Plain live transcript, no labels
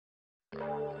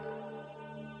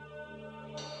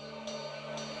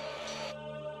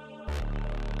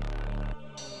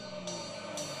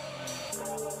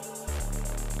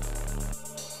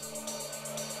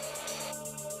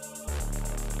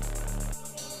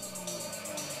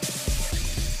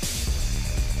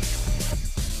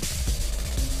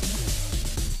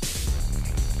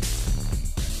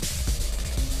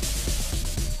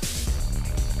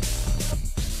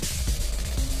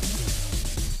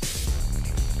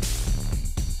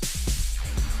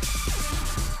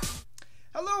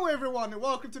everyone, and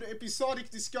welcome to the episodic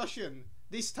discussion.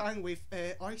 This time with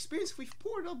our experience with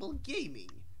portable gaming.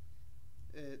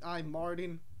 I'm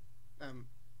Martin.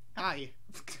 Hi.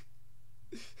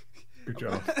 Good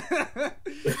job. I'm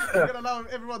gonna allow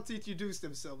everyone to introduce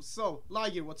themselves. So,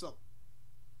 Liger, what's up?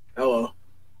 Hello.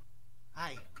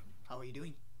 Hi. How are you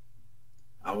doing?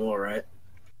 I'm alright.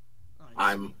 Nice.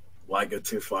 I'm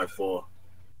Liger254.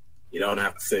 You don't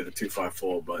have to say the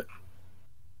 254, but...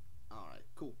 Alright,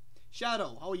 cool.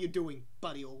 Shadow, how are you doing,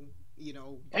 buddy? Oh, you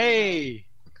know... Hey!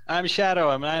 I'm Shadow,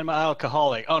 I'm an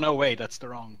alcoholic. Oh no, wait, that's the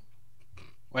wrong...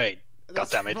 Wait,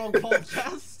 That's goddammit. wrong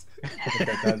podcast.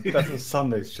 That's a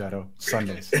Sundays, Shadow.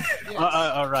 Sundays. Yes.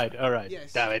 Alright,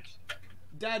 Yes. damn it.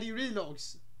 Daddy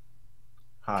Relogs.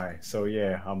 Hi. So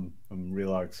yeah, I'm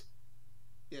Relax,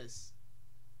 Yes.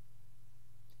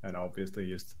 and obviously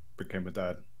just became a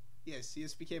dad. Yes, he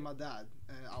just became my dad.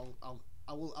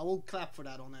 I will clap for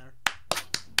that on air.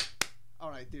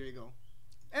 Alright, there you go.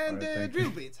 And Alright, thank Drill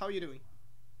you. Beats, how are you doing?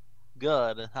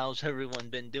 Good. How's everyone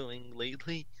been doing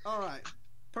lately? Alright,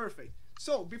 perfect.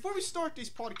 So, before we start this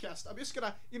podcast, I'm just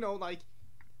gonna, like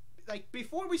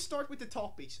before we start with the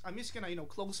topics, I'm just gonna,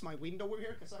 close my window over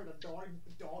here because I heard a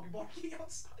dog barking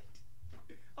outside.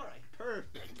 Alright,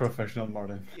 perfect. Professional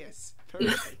Martin. Yes,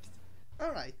 perfect.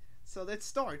 Alright, so let's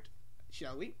start,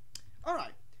 shall we?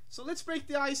 Alright, so let's break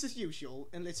the ice as usual,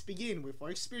 and let's begin with our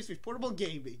experience with portable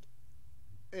gaming.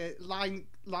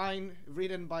 Line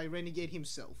written by Renegade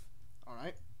himself.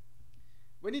 Alright?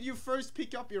 When did you first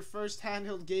pick up your first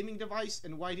handheld gaming device,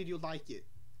 and why did you like it?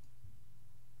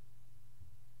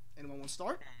 Anyone want to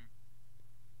start?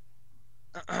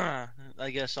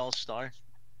 I guess I'll start.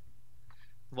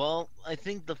 Well, I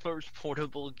think the first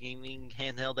portable gaming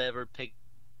handheld I ever picked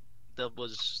up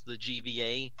was the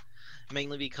GBA,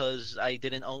 mainly because I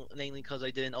didn't own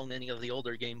any of the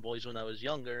older Game Boys when I was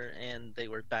younger, and they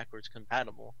were backwards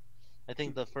compatible. I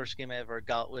think the first game I ever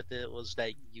got with it was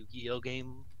that Yu-Gi-Oh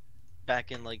game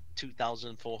back in like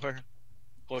 2004. Of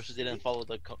course, it didn't follow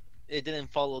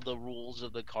the rules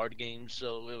of the card game,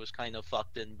 so it was kind of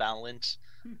fucked in balance.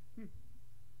 It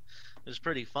was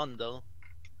pretty fun though.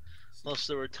 Plus,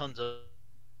 there were tons of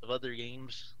other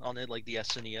games on it, like the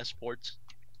SNES ports,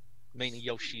 mainly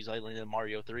Yoshi's Island and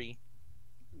Mario 3.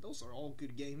 Those are all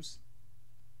good games.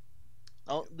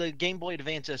 Oh, the Game Boy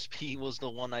Advance SP was the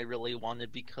one I really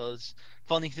wanted because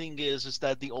funny thing is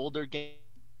that the older Game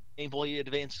Boy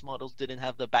Advance models didn't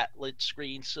have the backlit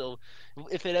screen, so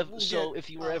if it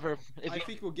ever, I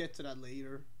think we'll get to that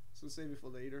later. So save it for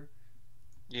later.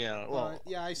 Yeah, well,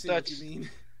 yeah, I see what you mean.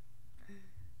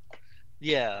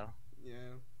 Yeah. Yeah.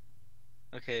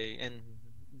 Okay, and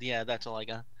yeah, that's all I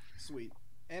got. Sweet.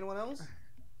 Anyone else?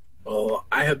 Well,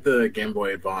 I had the Game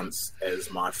Boy Advance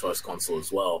as my first console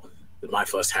as well. My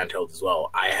first handheld as well.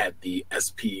 I had the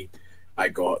SP I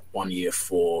got 1 year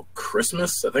for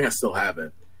Christmas. I think I still have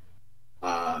it.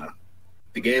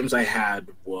 The games I had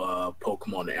were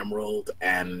Pokemon Emerald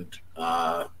and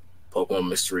Pokemon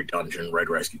Mystery Dungeon Red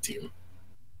Rescue Team.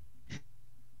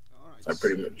 Alright. So I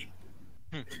pretty much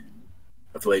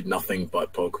I played nothing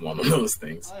but Pokemon on those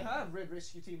things. I have Red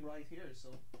Rescue Team right here, so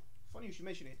funny you should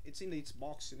mention it. It's in its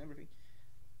box and everything.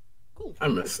 Cool. I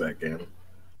miss that game.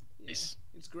 Yeah, Nice.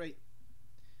 it's great.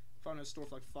 Found it at a store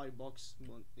for like $5,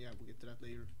 but yeah, we'll get to that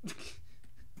later.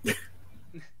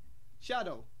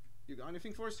 Shadow, you got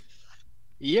anything for us?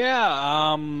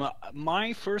 Yeah,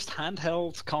 my first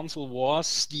handheld console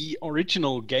was the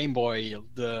original Game Boy,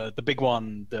 the big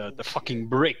one, the fucking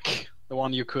brick, the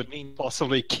one you could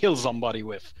possibly kill somebody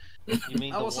with. You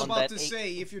mean I the was one about that to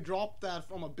say, if you drop that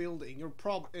from a building,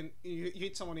 and you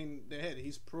hit someone in the head,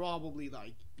 he's probably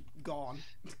like gone.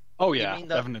 Oh yeah, you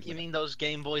definitely. mean those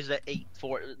Game Boys that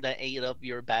ate up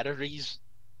your batteries?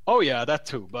 Oh yeah, that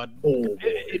too, but Oh,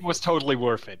 it was totally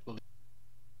worth it.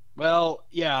 Well,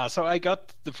 yeah, so I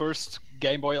got the first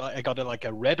Game Boy, I got like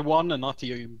a red one and not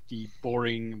the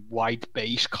boring white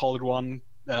beige colored one.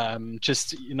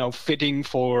 Just, fitting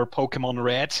for Pokemon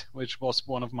Red, which was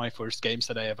one of my first games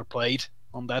that I ever played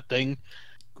on that thing.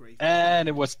 Great. And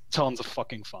it was tons of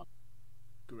fucking fun.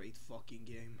 Great fucking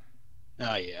game.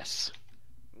 Ah, yes.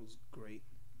 It was great.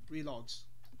 Relogs.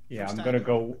 Yeah, First I'm gonna handheld.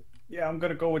 go. Yeah, I'm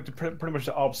gonna go with pretty much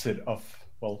the opposite of.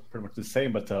 Well, pretty much the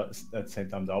same, but at the same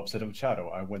time the opposite of Shadow.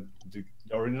 I went to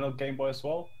the original Game Boy as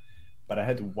well, but I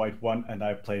had the white one and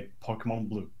I played Pokemon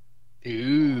Blue.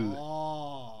 Ooh.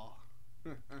 Oh.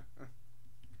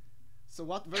 So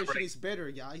what version is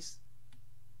better, guys?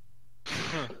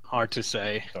 Hard to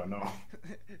say. Don't know.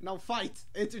 Now fight.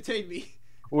 Entertain me.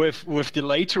 With the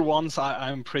later ones,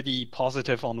 I'm pretty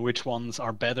positive on which ones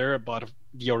are better, but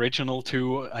the original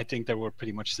two, I think they were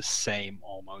pretty much the same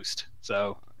almost.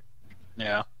 So,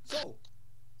 yeah. So,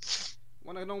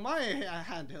 wanna know my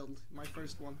handheld? My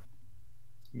first one.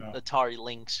 No. Atari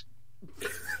Lynx.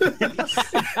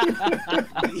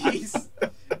 Please.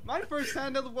 My first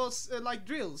handheld was like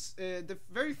drills. The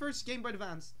very first Game Boy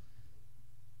Advance.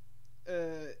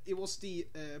 It was the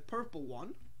purple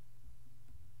one,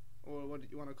 or what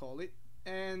you want to call it.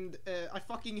 And I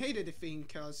fucking hated the thing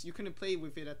because you couldn't play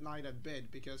with it at night at bed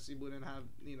because it wouldn't have,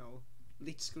 you know,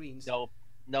 lit screens.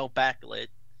 No backlit,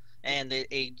 and it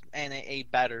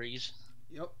ate batteries.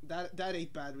 Yep, that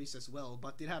ate batteries as well,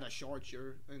 but it had a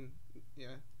charger, and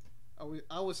yeah, I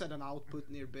always had an output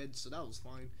near bed, so that was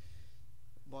fine.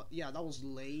 But yeah, that was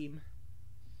lame.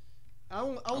 I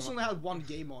also only had one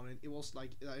game on it. It was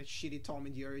like a shitty Tom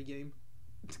and Jerry game.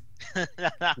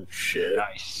 Shit.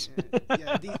 Nice.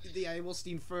 It was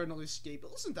the Infernal Escape.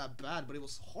 It wasn't that bad, but it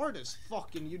was hard as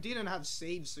fuck, and you didn't have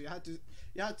saves, so you had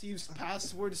to use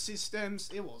password systems.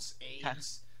 It was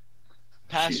AIDS.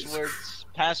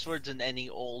 Passwords in any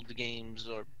old games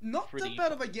are Not pretty... that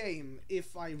bad of a game,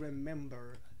 if I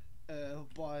remember.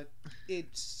 But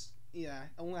it's... Yeah,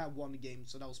 I only had one game,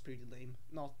 so that was pretty lame.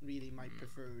 Not really my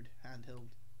preferred handheld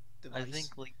device, I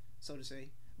think, like... so to say.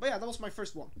 But yeah, that was my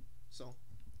first one. So,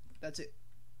 that's it.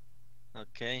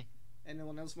 Okay.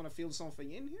 Anyone else want to fill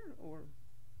something in here, or...?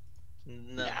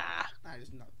 No. Nah,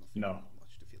 there's nothing No.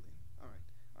 much to fill in.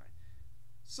 Alright.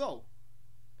 So,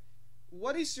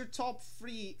 what is your top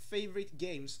 3 favorite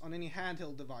games on any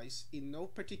handheld device in no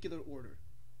particular order?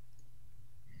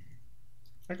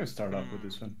 I can start off with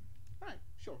this one. Alright,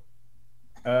 sure.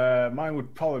 Mine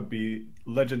would probably be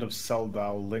Legend of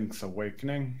Zelda: Link's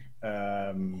Awakening,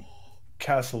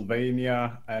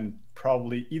 Castlevania, and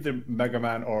probably either Mega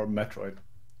Man or Metroid.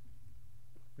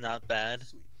 Not bad.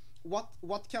 Sweet.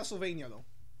 What Castlevania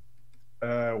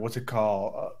though? What's it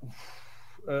called?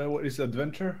 What is it,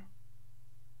 Adventure?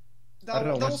 That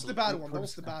know, was the bad one. That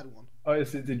was the bad one. Oh,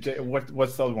 is it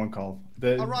what's the other one called?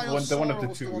 The one of the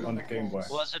was the two one on the on Game Boy.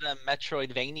 the Was it a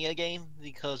Metroidvania game?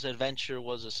 Because Adventure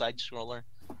was a side scroller.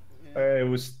 It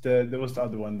was there was the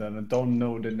other one then. I don't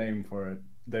know the name for it.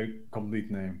 The complete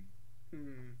name.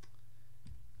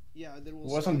 Yeah, there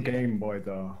was. It was on Game Boy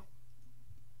though.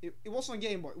 It was on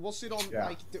Game Boy. Was it on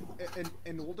like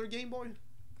an older Game Boy?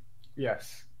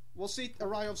 Yes. Was it A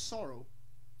Ray of Sorrow?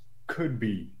 Could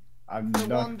be. I'm The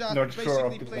one that not sure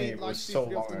of basically the played name. It like was so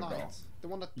Symphony of long the ago. Night. The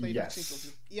one that played Yes. like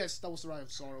Symphony of the... Yes, that was A Ray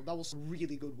of Sorrow. That was a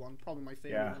really good one. Probably my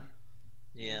favorite Yeah. one.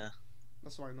 Yeah.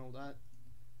 That's why I know that.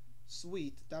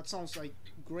 Sweet. That sounds like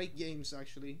great games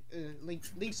actually.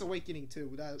 Link's Awakening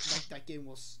too. That game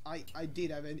was... I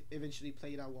did eventually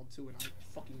play that one too, and I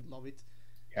fucking love it.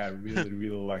 Yeah, I really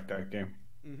really like that game.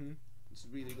 It's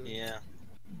really good. Yeah.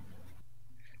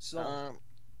 So,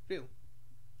 Phil,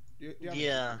 do you have any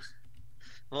Yeah. questions?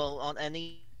 Well, on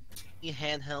any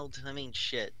handheld, I mean,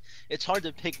 shit. It's hard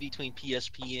to pick between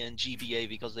PSP and GBA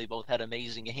because they both had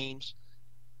amazing games.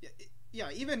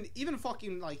 Yeah, even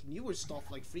fucking like newer stuff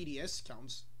like 3DS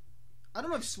counts. I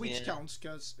don't know if Switch Yeah. counts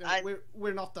because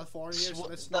we're not that far here. So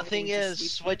let's The not thing go into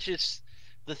is,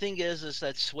 The thing is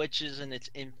that Switch is in its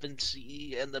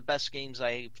infancy, and the best games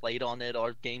I played on it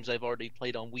are games I've already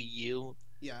played on Wii U.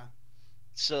 Yeah.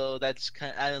 So that's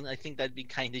I think that'd be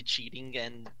kind of cheating,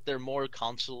 and they're more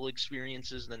console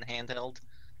experiences than handheld.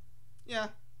 Yeah.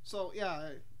 So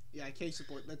yeah. Case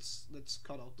support. Let's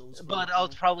cut out those. But I'll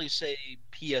probably say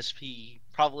PSP,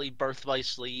 probably Birth by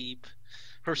Sleep,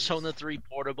 Persona 3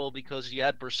 Portable, because you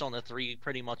had Persona 3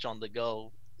 pretty much on the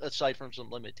go, aside from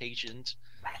some limitations.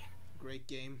 Great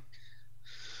game.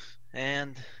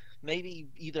 And maybe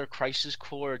either Crisis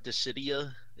Core or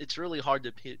Dissidia. It's really hard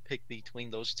to pick between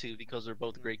those two because they're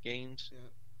both great games.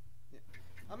 Yeah.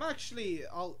 I'm actually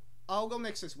I'll go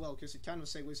next as well because it kind of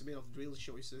segues a bit of drill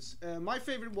choices. My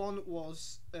favorite one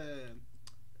was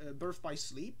Birth by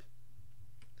Sleep,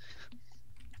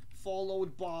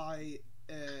 followed by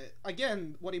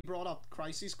again what he brought up,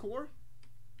 Crisis Core,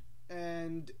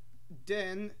 and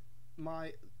then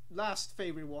my last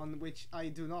favorite one, which I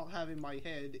do not have in my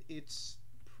head. It's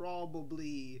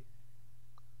probably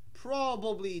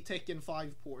Tekken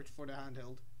 5 port for the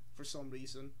handheld for some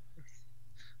reason.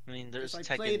 I mean, there's I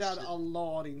Tekken. played that a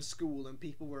lot in school, and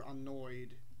people were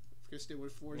annoyed because they were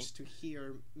forced to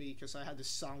hear me because I had the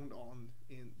sound on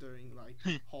during like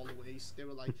hallways. They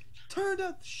were like, "Turn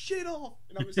that shit off,"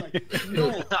 and I was like,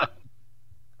 "No,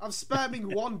 I'm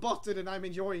spamming one button and I'm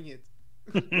enjoying it."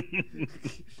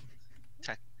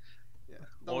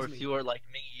 Or if you were like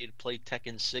me, you'd play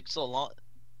Tekken 6 a lot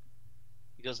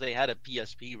because they had a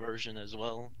PSP version as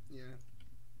well. Yeah.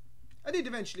 I did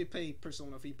eventually play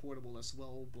Persona 3 Portable as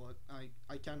well, but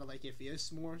I kind of like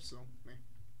FPS more, so meh.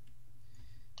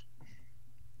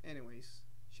 Anyways,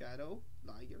 Shadow,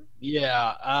 Liger.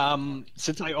 Yeah,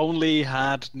 since I only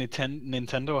had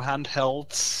Nintendo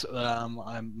handhelds,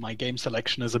 my game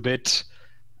selection is a bit,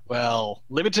 well,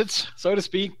 limited, so to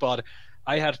speak. But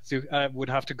I would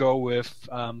have to go with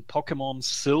Pokemon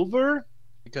Silver,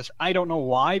 because I don't know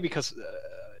why. Because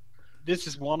this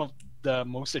is one of the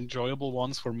most enjoyable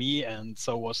ones for me, and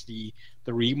so was the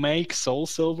remake Soul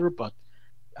Silver. But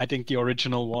I think the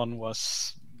original one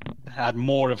had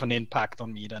more of an impact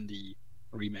on me than the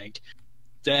remake.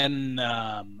 Then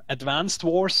Advanced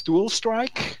Wars Dual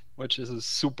Strike, which is a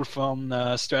super fun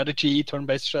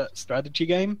turn-based strategy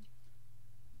game.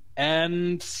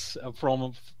 And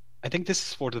I think this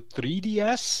is for the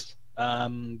 3DS,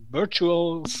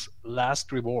 Virtual's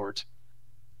Last Reward,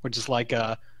 which is like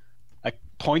a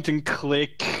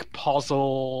point-and-click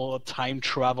puzzle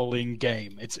time-traveling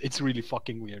game. It's really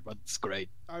fucking weird, but it's great.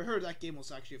 I heard that game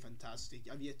was actually fantastic.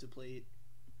 I've yet to play it.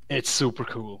 It's super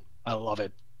cool. I love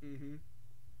it. Mm-hmm.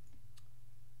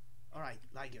 All right,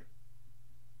 Liger.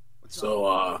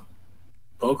 So,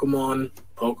 Pokemon,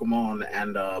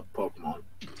 and Pokemon.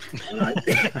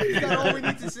 Is that all we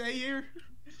need to say here?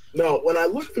 No, when I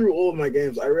looked through all of my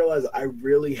games, I realized I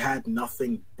really had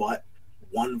nothing but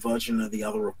one version or the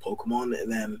other of Pokemon,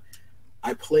 and then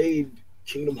I played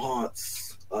Kingdom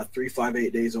Hearts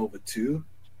 358 Days Over 2.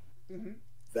 Mm-hmm.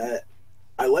 That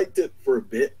I liked it for a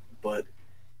bit, but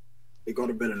it got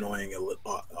a bit annoying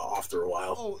after a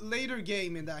while. Oh, later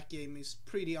game in that game is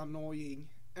pretty annoying,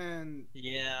 and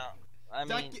Yeah, I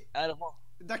mean, I don't know.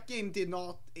 that game did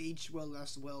not age well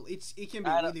as well. It can be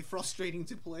really frustrating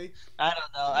to play. I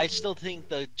don't know. I still think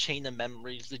the Chain of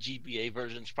Memories, the GBA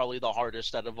version, is probably the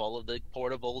hardest out of all of the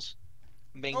portables.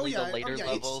 Mainly the later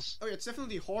levels. It's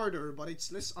definitely harder, but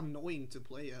it's less annoying to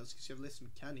play as because you have less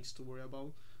mechanics to worry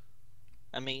about.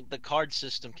 I mean, the card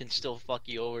system can still fuck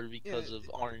you over because of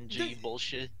RNG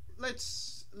bullshit.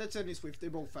 Let's end this with they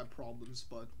both have problems,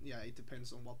 but yeah, it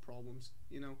depends on what problems,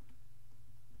 you know.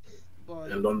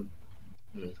 But And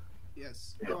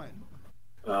yes, yeah. go ahead.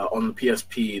 On the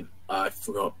PSP, I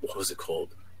forgot what was it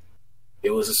called.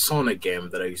 It was a Sonic game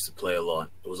that I used to play a lot.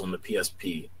 It was on the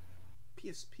PSP.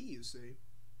 PSP, you say?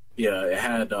 Yeah, it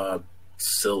had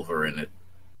Silver in it.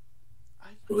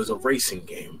 It was a racing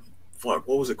game. Fuck,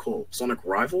 what was it called? Sonic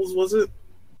Rivals, was it?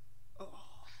 Oh,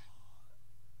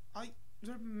 I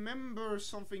remember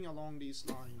something along these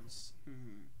lines.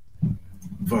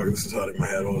 Fuck, this is hurting my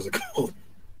head. What was it called?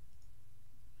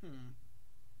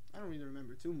 I don't really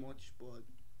remember too much, but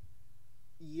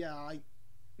yeah, I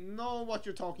know what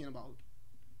you're talking about.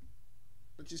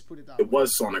 Let's just put it that way. It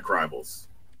was Sonic Rivals.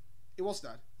 It was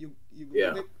that. You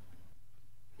Yeah. it?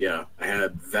 Yeah, I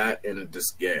had that in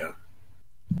Disgaea.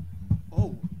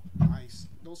 Oh, nice.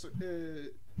 Those are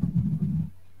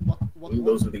what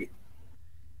Those were the.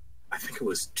 I think it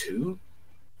was 2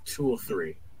 or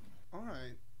 3. All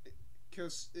right,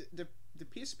 because the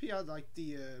PSP had like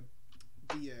the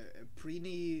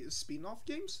Preeny spin-off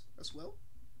games as well,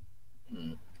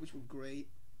 which were great.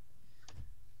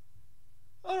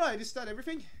 All right, is that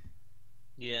everything?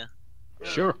 Yeah.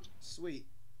 Sure. Sweet.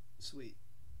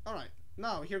 All right,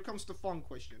 now here comes the fun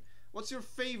question. What's your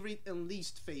favorite and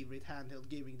least favorite handheld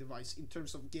gaming device in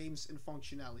terms of games and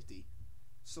functionality?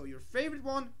 So your favorite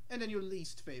one and then your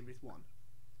least favorite one.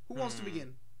 Who wants to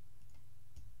begin?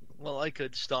 Well, I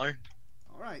could start.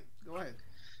 All right, go ahead.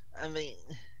 I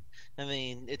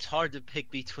mean, it's hard to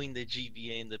pick between the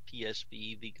GBA and the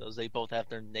PSP because they both have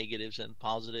their negatives and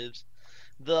positives.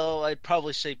 Though I'd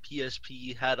probably say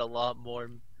PSP had a lot more.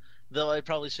 Though I'd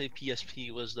probably say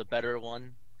PSP was the better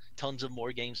one. Tons of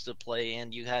more games to play,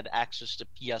 and you had access to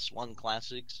PS1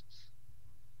 classics.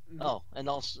 Mhm. Oh, and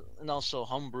also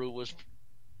Homebrew was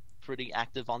pretty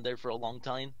active on there for a long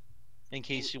time. In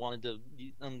case you wanted to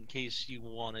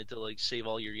like save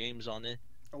all your games on it.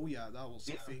 Oh yeah, that was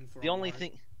a thing for The a only while.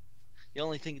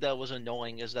 thing that was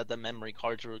annoying is that the memory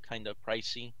cards were kind of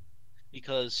pricey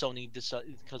because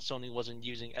Sony wasn't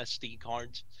using SD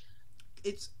cards.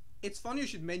 It's funny you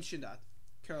should mention that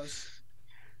because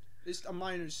it's a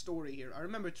minor story here. I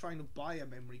remember trying to buy a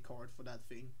memory card for that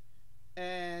thing,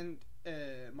 and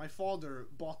my father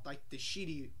bought like the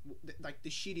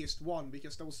shittiest one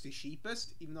because that was the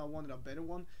cheapest, even though I wanted a better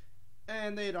one.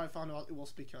 And later I found out it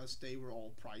was because they were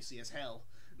all pricey as hell.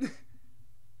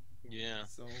 Yeah.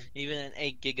 So Even an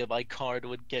 8 GB card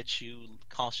would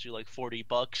cost you like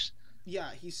 $40.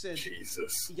 yeah, he said.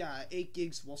 Jesus. Yeah, 8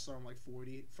 gigs was around like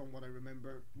 40 from what I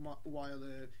remember. While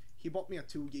he bought me a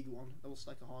 2 gig one that was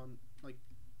like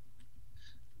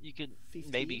You could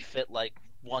 15? maybe fit like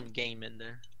one game in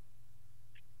there.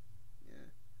 Yeah.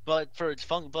 But for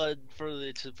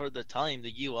the time,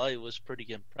 the UI was pretty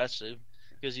impressive.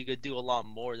 because you could do a lot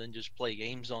more than just play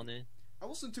games on it. I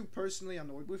wasn't too personally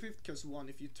annoyed with it because one,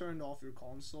 if you turned off your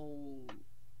console,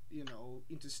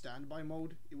 into standby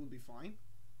mode, it would be fine.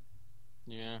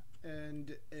 Yeah.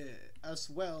 And as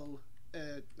well,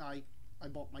 I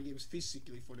bought my games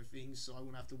physically for the thing, so I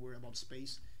wouldn't have to worry about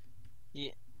space.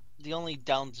 Yeah.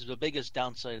 The biggest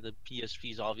downside of the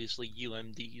PSP is obviously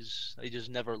UMDs. I just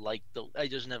never liked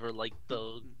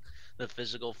the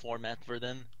physical format for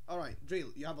them. All right, Drill,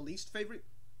 you have a least favorite?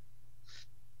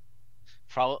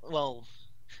 Well,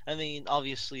 I mean,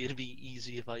 obviously it'd be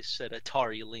easy if I said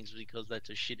Atari Lynx because that's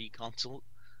a shitty console.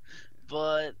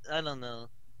 But I don't know.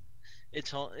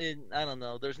 I don't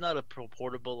know. There's not a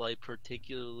portable I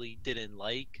particularly didn't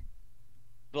like,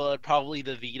 but probably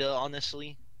the Vita,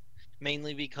 honestly.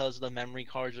 Mainly because the memory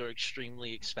cards are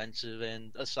extremely expensive,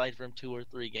 and aside from 2 or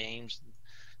 3 games,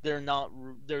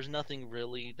 there's nothing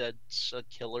really that's a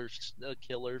killer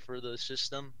for the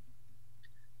system.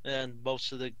 And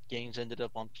most of the games ended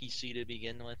up on PC to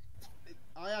begin with.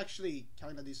 I actually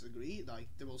kind of disagree. Like,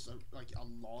 there was a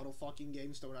lot of fucking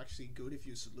games that were actually good if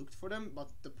you looked for them, but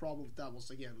the problem with that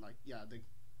was, again, the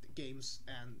games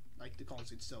and, the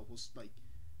console itself was,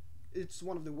 it's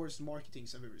one of the worst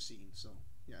marketings I've ever seen, so,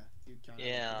 yeah, you kind of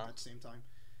at the same time.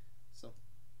 So,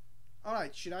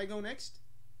 alright, should I go next?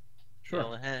 Sure.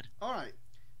 Go ahead. Alright,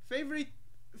 favorite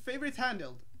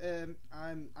handheld.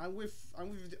 I'm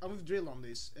with Drill on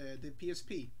this, the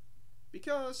PSP,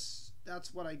 because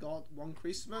that's what I got one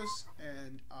Christmas,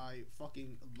 and I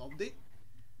fucking loved it.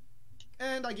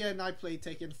 And again, I played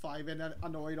Tekken 5 and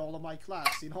annoyed all of my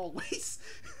class in hallways.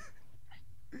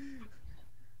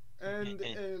 And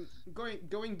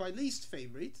going by least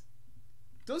favorite,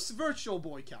 does Virtual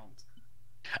Boy count?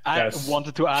 I Yes.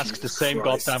 wanted to ask the same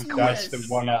Christ. goddamn Yes. question. That's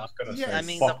the one I was gonna Yes. say. I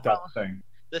mean, Fuck the that problem- thing.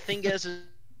 The thing is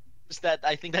that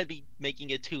I think that'd be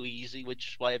making it too easy,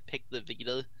 which is why I picked the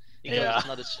Vita. Because Yeah. it's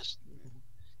not a system.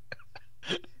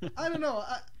 I don't know.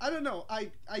 I don't know.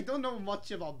 I don't know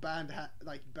much about bad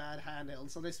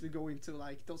handhelds unless we go into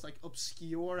those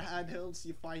obscure handhelds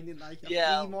you find in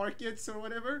Yeah. flea markets or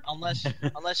whatever. Unless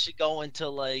you go into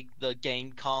the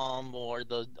Gamecom or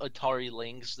the Atari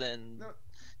Lynx, then No,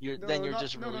 you're not,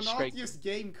 just really not straight. just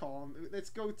Gamecom.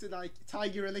 Let's go to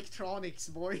Tiger Electronics,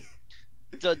 boy.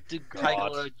 Do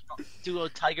God.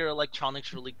 Tiger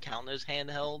Electronics really count as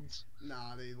handhelds?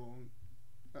 Nah, they won't.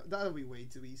 That'll be way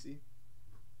too easy.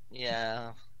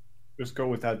 Yeah. Just go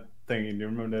with that thing. You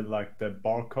remember the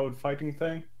barcode fighting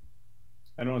thing?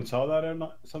 Anyone saw that or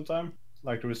not sometime?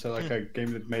 There was a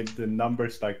game that made the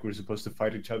numbers we're supposed to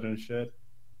fight each other and shit.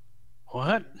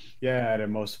 What? Yeah, the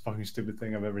most fucking stupid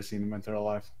thing I've ever seen in my entire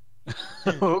life.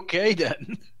 Okay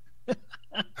then.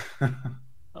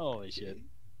 Holy shit.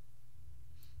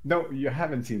 No, you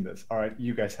haven't seen this. All right,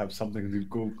 you guys have something to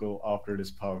Google after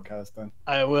this podcast then.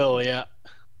 I will, yeah.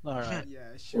 Alright.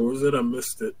 Yeah, What sure. was it? I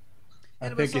missed it. I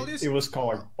Anyways, think I'll just- it was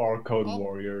called Barcode I'll-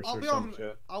 Warriors I'll or be some on.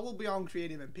 shit. I will be on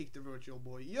creative and pick the Virtual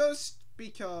Boy just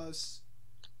because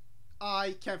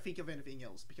I can't think of anything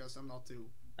else because I'm not too.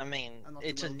 I mean, I'm not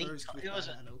it's too a neat. well-versed with It was.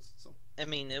 bad handhelds, so. I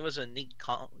mean, it was a neat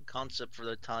concept for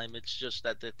the time. It's just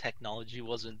that the technology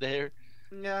wasn't there.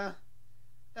 Yeah.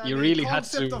 You really the had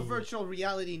concept to- of virtual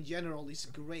reality in general is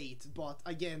great, but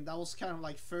again, that was kind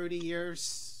of 30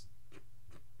 years.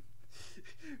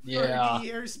 30 Yeah.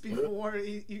 years before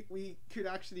we could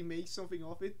actually make something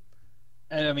of it.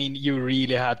 And I mean, you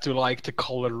really had to like the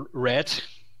color red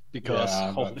because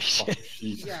Yeah, holy but shit. fuck,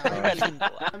 Jesus Yeah, Christ.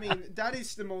 I mean, that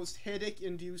is the most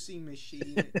headache-inducing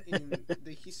machine in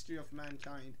the history of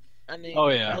mankind. I mean, Oh,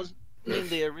 yeah.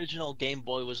 The original Game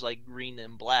Boy was green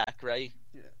and black, right?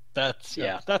 That's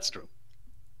true.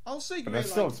 I'll segue But that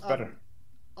still it's better.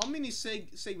 I'll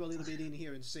segue a little bit in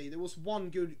here and say there was one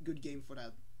good game for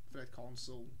that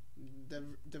console, the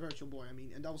Virtual Boy. I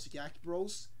mean, and that was Yak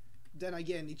Bros. Then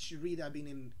again, it should really have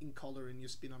been in color and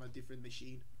just been on a different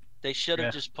machine. They should have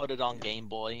Yeah. just put it on Game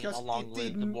Boy Because along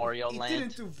with the Wario Land,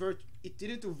 it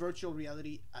didn't do virtual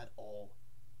reality at all.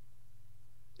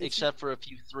 It except for a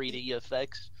few 3D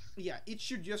effects. Yeah, it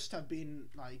should just have been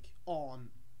on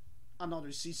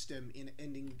another system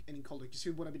in color because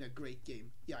it would have been a great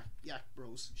game. Yak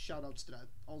Bros. Shoutouts to that.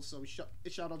 Also,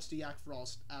 shoutouts to Yak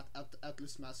Frost at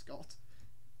Atlas mascot.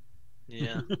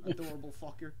 Yeah. Adorable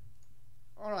fucker.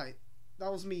 All right,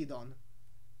 that was me done.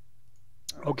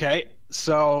 Okay,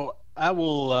 so I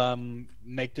will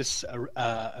make this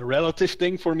a relative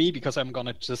thing for me because I'm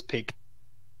gonna just pick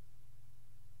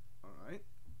All right.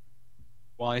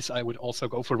 wise. I would also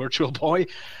go for Virtual Boy.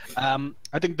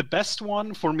 I think the best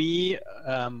one for me,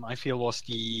 I feel, was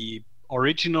the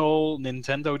original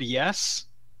Nintendo DS.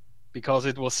 because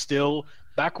it was still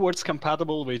backwards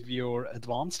compatible with your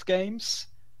advanced games,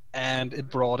 and it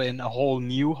brought in a whole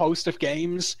new host of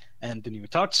games and the new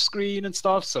touchscreen and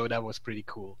stuff, so that was pretty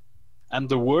cool. And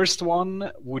the worst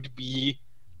one would be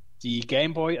the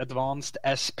Game Boy Advanced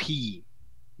SP,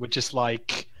 which is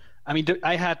like, I mean,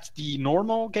 I had the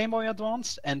normal Game Boy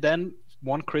Advance, and then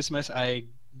one Christmas I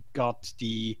got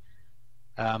the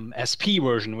SP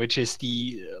version, which is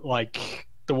the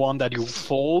one that you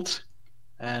fold,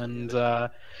 and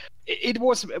it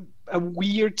was a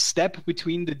weird step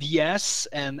between the DS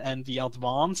and the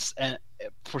Advance, and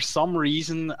for some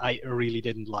reason I really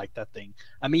didn't like that thing.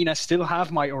 I mean, I still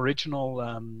have my original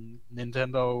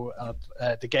Nintendo,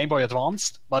 the Game Boy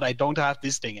Advance, but I don't have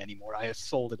this thing anymore. I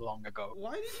sold it long ago.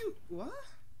 Why did you? What?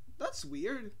 That's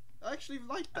weird. I actually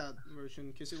liked that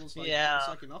version because it was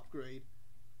like an upgrade.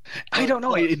 I don't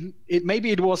know. It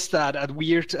maybe it was that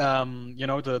weird,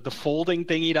 the folding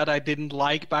thingy that I didn't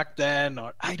like back then,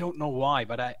 or I don't know why.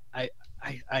 But I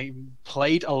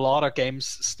played a lot of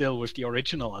games still with the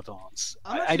original Advance.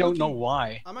 I don't know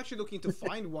why. I'm actually looking to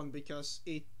find one because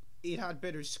it had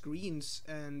better screens,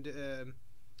 and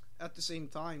at the same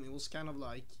time it was kind of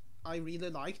like, I really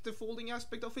liked the folding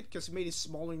aspect of it because it made it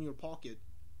smaller in your pocket.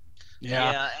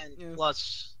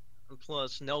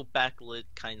 Plus, no backlit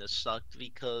kind of sucked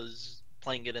because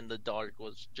playing it in the dark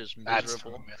was just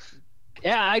miserable.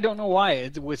 Yeah, I don't know why.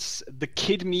 It was the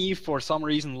kid me for some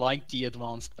reason liked the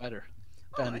Advanced better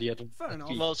than the Advanced. Fair enough.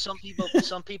 Well, some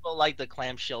people like the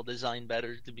clamshell design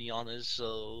better, to be honest.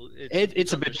 So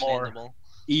it's a bit more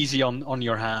easy on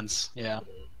your hands. Yeah.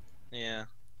 Yeah.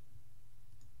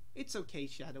 It's okay,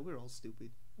 Shadow. We're all stupid.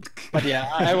 But yeah,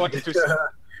 I wanted to.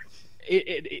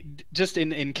 Just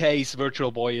in case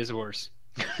Virtual Boy is worse.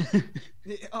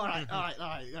 All right.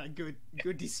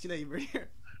 Good disclaimer here.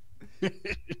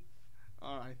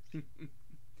 All right.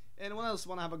 Anyone else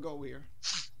want to have a go here?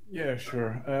 Yeah,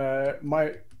 sure.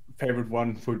 My favorite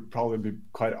one would probably be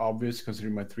quite obvious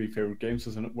considering my 3 favorite games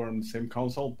were on the same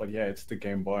console. But yeah, it's the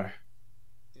Game Boy.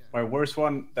 Yeah. My worst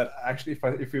one, that actually,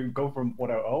 if you go from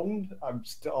what I owned,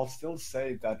 I'll still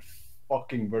say that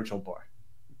fucking Virtual Boy.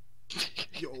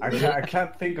 I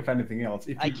can't think of anything else.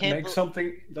 If you make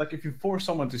something, like if you force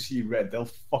someone to see red, they'll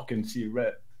fucking see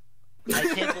red.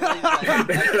 I can't believe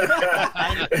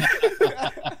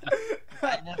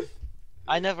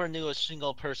I never knew a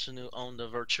single person who owned a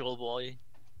Virtual Boy.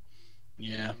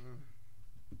 Yeah.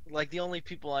 Like, the only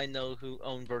people I know who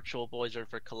own Virtual Boys are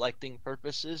for collecting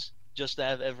purposes, just to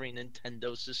have every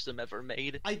Nintendo system ever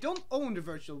made. I don't own the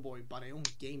Virtual Boy, but I own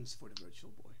games for the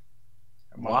Virtual Boy.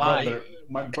 My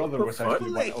brother was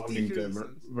actually one owning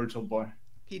the Virtual Boy.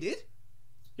 He did?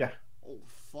 Yeah. Oh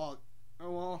fuck.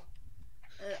 Oh well.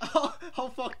 How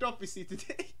fucked up is he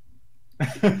today?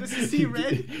 Does he see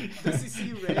red? Does he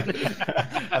see red?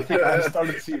 I think I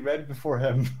started to see red before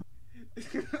him.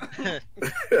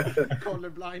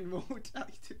 Colorblind mode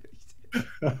activated.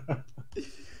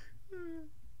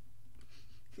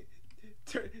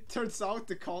 Turns out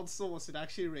the console wasn't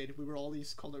actually red. We were all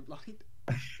used colorblind.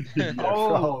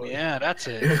 Oh, yeah, that's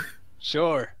it.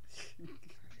 Sure.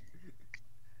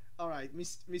 Alright,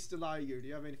 Mr. Liger, do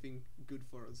you have anything good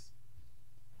for us?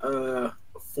 For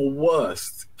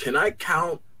worst, can I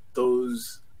count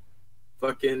those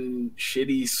fucking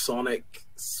shitty Sonic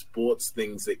sports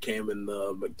things that came in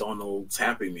the McDonald's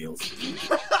Happy Meals?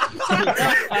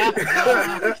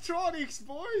 Electronics,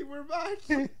 boy, we're back.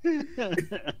 Is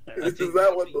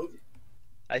that what those...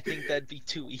 I think that'd be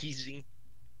too easy.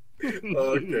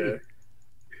 Okay.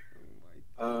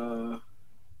 Because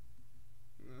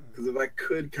if I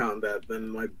could count that, then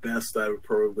my best I would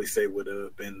probably say would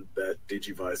have been that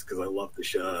Digivice, because I love the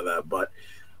shit out of that. But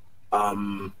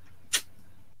I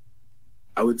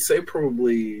would say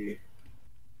probably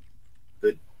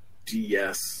the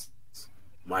DS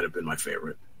might have been my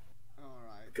favorite.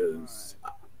 Alright. Because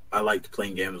I liked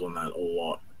playing games on that a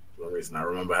lot. For some reason, I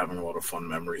remember having a lot of fun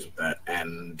memories with that.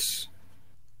 And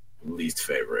least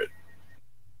favorite,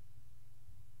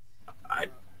 I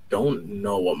don't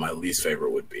know what my least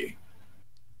favorite would be.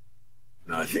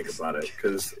 Now I think about it,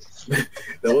 because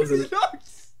there wasn't.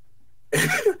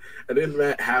 I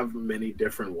didn't have many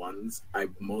different ones. I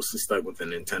mostly stuck with the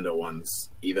Nintendo ones.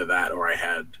 Either that, or I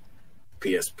had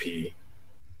PSP.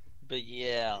 But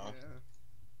yeah,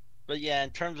 in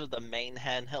terms of the main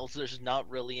handhelds, there's not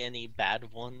really any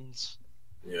bad ones.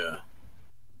 Yeah.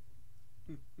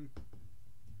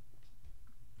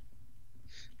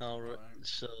 Alright,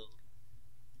 so...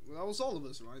 Well, that was all of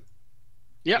us, right?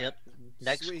 Yep.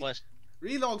 Next Sweet. question.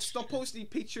 Relog, stop posting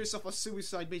pictures of a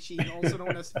suicide machine, also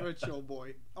known as Virtual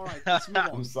Boy. Alright, let's move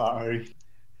on. I'm sorry.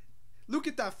 Look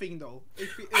at that thing though.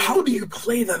 How do you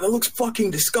play that? That looks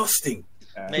fucking disgusting.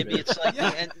 Maybe it's like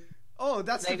Yeah. Oh,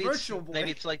 that's the maybe virtual it's, boy.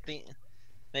 maybe it's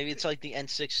like the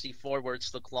N64 where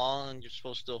it's the claw and you're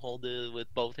supposed to hold it with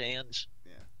both hands.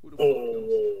 Yeah. Who the fuck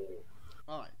knows?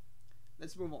 Oh. Alright,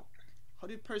 let's move on. How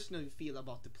do you personally feel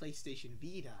about the PlayStation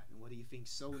Vita, and what do you think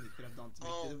Sony could have done to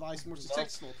make the device more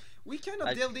successful? We kind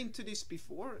of delved into this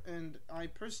before, and I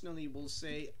personally will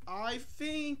say I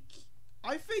think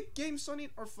games on it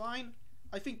are fine.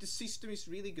 I think the system is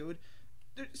really good.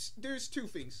 There's two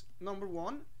things. Number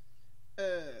one,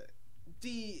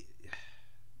 the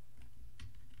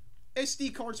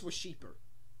SD cards were cheaper.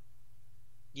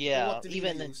 Yeah, What the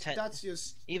even Vita used. Nintendo. That's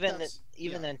just Even that's,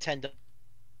 even yeah. Nintendo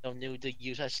knew to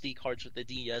use SD cards with the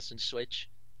DS and Switch.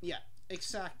 Yeah,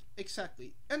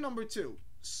 exactly. And number two,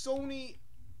 Sony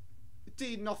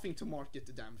did nothing to market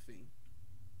the damn thing.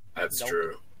 That's Nope.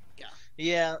 true.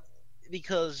 Yeah,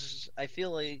 because I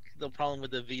feel like the problem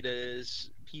with the Vita is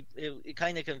it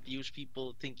kind of confused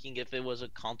people thinking if it was a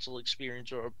console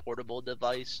experience or a portable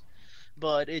device.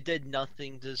 But it did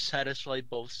nothing to satisfy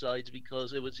both sides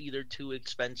because it was either too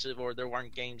expensive or there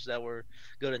weren't games that were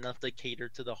good enough to cater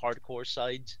to the hardcore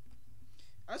sides.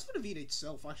 As for the Vita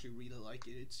itself, I actually really like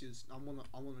it. It's just I'm one of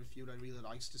the few that really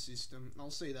likes the system. I'll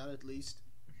say that at least.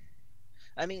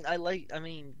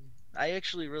 I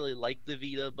actually really like the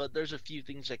Vita, but there's a few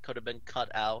things that could have been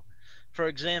cut out. For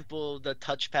example, the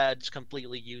touchpad's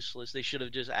completely useless. They should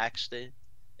have just axed it.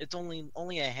 It's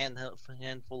only a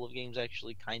handful of games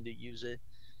actually kind of use it.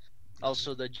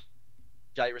 Also, the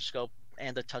gyroscope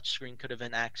and the touchscreen could have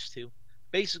been axed too.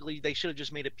 Basically, they should have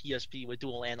just made a PSP with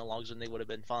dual analogs and they would have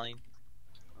been fine.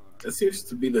 That seems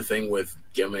to be the thing with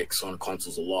gimmicks on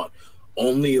consoles a lot.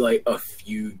 Only like a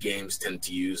few games tend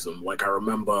to use them. Like I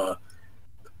remember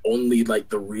only like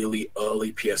the really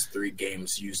early PS3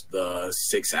 games used the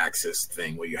 6-axis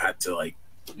thing where you had to like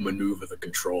maneuver the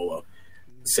controller.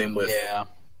 Same with yeah.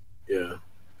 And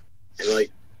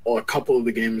like a couple of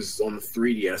the games on the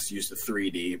 3DS used the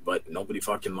 3D, but nobody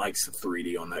fucking likes the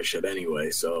 3D on that shit anyway,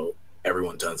 so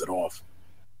everyone turns it off.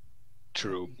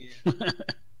 True. That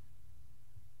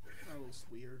was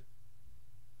weird.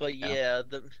 But yeah,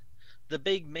 the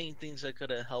big main things that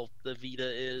could have helped the Vita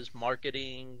is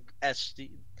marketing,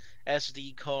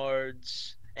 SD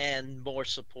cards, and more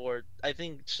support. I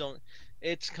think so.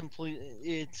 It's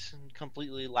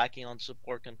completely lacking on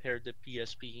support compared to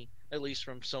PSP, at least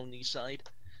from Sony's side,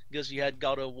 because you had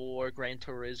God of War, Gran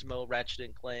Turismo, Ratchet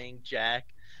and Clank, Jack,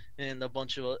 and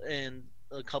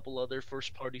a couple other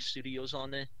first-party studios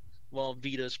on it. While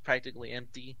Vita's practically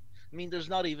empty. I mean, there's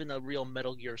not even a real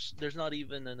Metal Gear. There's not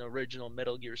even an original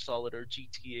Metal Gear Solid or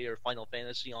GTA or Final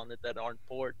Fantasy on it that aren't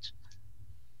ports.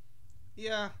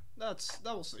 Yeah, that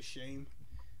was a shame.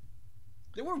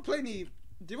 There were plenty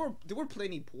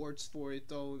ports for it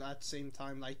though. At the same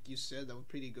time, like you said, that were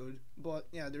pretty good. But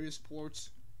yeah, there is ports.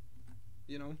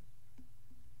 You know.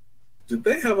 Did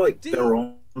they have like their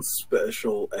own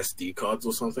special SD cards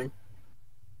or something?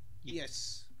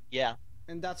 Yes. Yeah.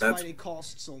 And that's why they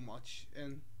cost so much,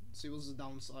 and so it was the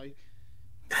downside.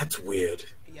 That's weird.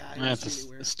 Yeah, That's really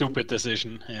weird. a stupid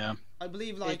decision. Yeah. I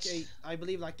believe like a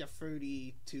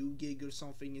 32 gig or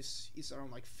something is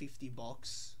around like $50.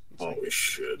 It's Holy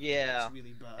shit. Yeah. It's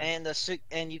really bad.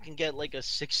 And you can get like a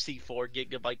 64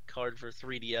 gigabyte card for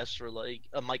 3DS or like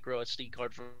a micro SD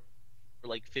card for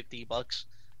like $50.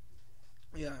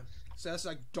 Yeah. So that's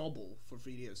like double for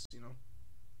 3DS, you know.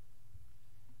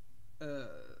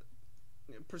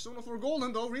 Persona 4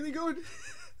 Golden though, really good.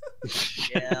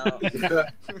 Yeah.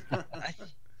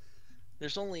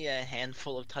 There's only a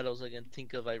handful of titles I can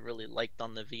think of I really liked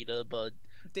on the Vita, but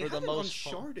They for the had an most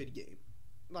Uncharted game.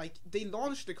 Like they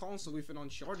launched the console with an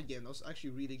Uncharted game that was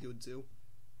actually really good too.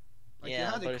 Like Yeah, they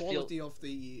had but the I feel- quality of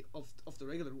the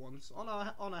regular ones on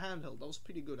a handheld. That was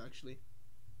pretty good actually.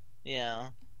 Yeah,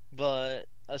 but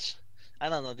I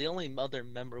don't know. The only other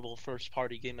memorable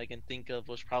first-party game I can think of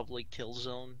was probably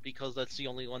Killzone, because that's the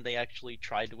only one they actually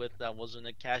tried with that wasn't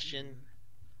a cash-in.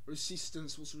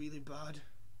 Resistance was really bad.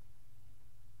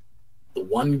 The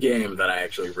one game that I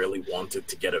actually really wanted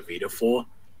to get a Vita for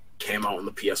came out on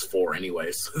the PS4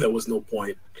 anyway, so there was no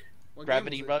point. What game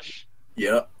Gravity was it? Rush.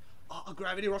 Yeah.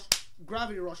 Gravity Rush.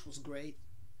 Gravity Rush was great.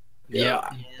 Yeah,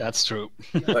 that's true.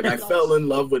 Yeah, Like I that fell was- in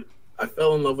love with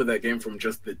that game from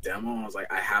just the demo. I was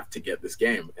like, I have to get this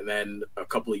game. And then a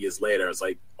couple of years later, I was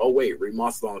like, oh wait,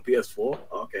 remastered on the PS4?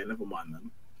 Okay, never mind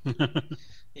then.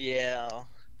 Yeah.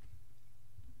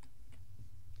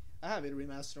 I have it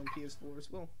remastered on PS4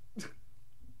 as well.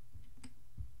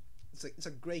 It's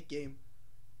a great game.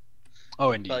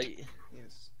 Oh, indeed. But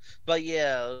Yes. but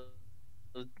yeah,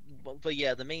 but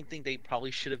yeah, the main thing they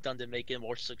probably should have done to make it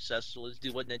more successful is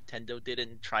do what Nintendo did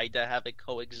and try to have it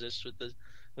coexist with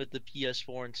the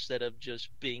PS4 instead of just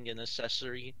being an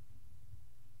accessory.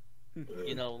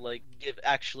 You know, like give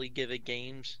it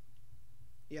games.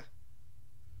 Yeah.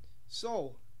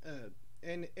 So,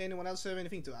 anyone else have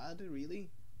anything to add, really?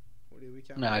 Or do we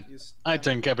No, I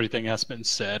think everything has been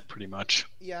said pretty much.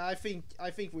 Yeah, I think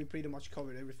we pretty much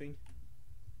covered everything.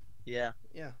 Yeah.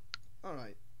 Yeah. All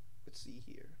right. Let's see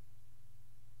here.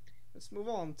 Let's move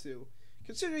on to,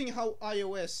 considering how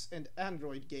iOS and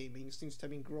Android gaming seems to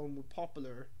have been grown more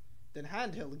popular than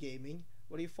handheld gaming,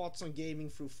 what are your thoughts on gaming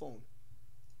through phone?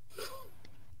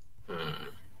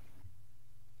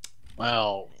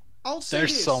 Well, I'll say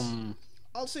there's this.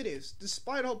 I'll say this.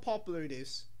 Despite how popular it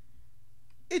is,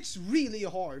 it's really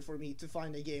hard for me to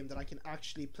find a game that I can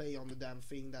actually play on the damn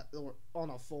thing or on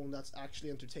a phone that's actually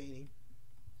entertaining.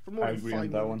 For more I than agree 5 on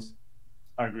that minutes. one.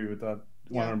 I agree with that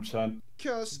 100%.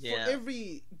 Because for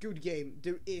every good game,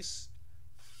 there is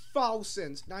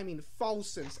thousands, and I mean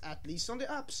thousands at least, on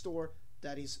the App Store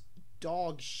that is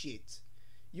dog shit.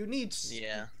 You need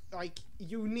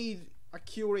you need a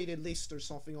curated list or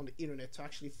something on the internet to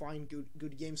actually find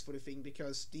good games for the thing,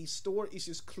 because the store is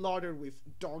just cluttered with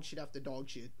dog shit after dog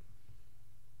shit.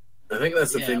 I think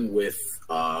that's the thing with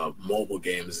mobile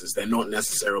games, is they're not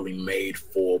necessarily made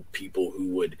for people who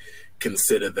would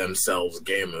consider themselves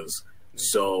gamers.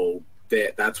 So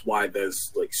that's why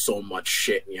there's like so much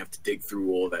shit, and you have to dig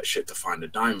through all that shit to find a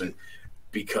diamond.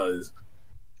 Because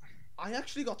I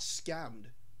actually got scammed.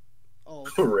 Oh,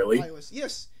 really? iOS.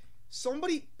 Yes,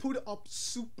 somebody put up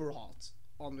Super Hot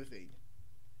on the thing.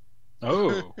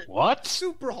 Oh, what?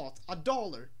 Super Hot,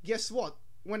 $1. Guess what?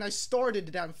 When I started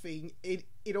the damn thing, it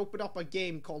opened up a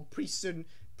game called Prison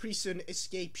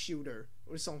Escape Shooter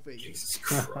or something. Jesus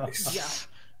Christ. Yeah.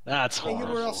 That's And you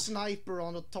horrible. were a sniper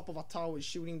on the top of a tower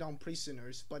shooting down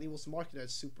prisoners, but it was marketed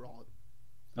as Super Hot.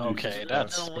 Okay,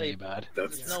 that's No pretty way. bad.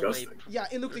 That's disgusting. Yeah,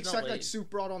 it looked There's no exactly way. like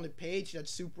Super Hot on the page. It had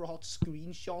Super Hot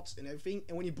screenshots and everything,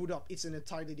 and when you boot up, it's an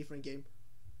entirely different game.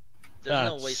 There's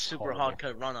no That's way Super horrible. Hot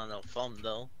could run on a phone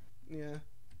though. Yeah.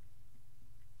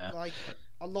 Yeah. Like,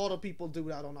 a lot of people do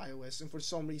that on iOS, and for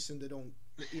some reason they don't.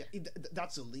 Yeah,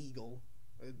 that's illegal.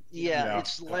 Yeah,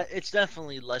 Yeah. it's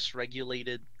definitely less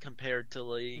regulated compared to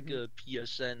like Mhm.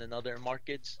 PSN and other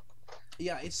markets.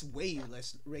 Yeah, it's way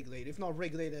less regulated, if not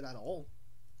regulated at all.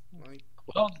 Like,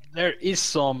 Well, there is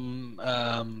some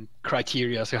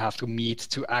criteria you have to meet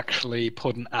to actually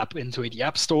put an app into the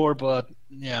App Store, but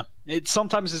yeah, it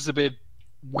sometimes is a bit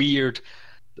weird.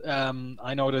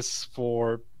 I notice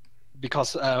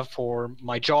because for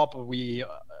my job we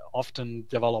often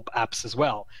develop apps as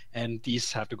well, and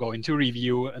these have to go into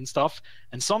review and stuff.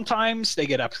 And sometimes they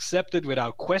get accepted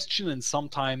without question, and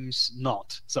sometimes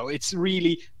not. So it's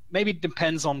really maybe it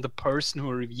depends on the person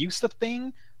who reviews the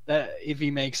thing. If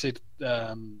he makes it,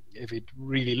 if it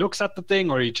really looks at the thing,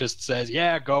 or he just says,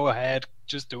 "Yeah, go ahead,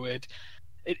 just do it."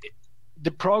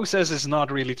 The process is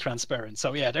not really transparent.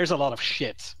 So yeah, there's a lot of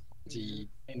shit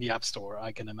in the App Store,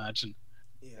 I can imagine.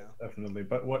 yeah. Definitely.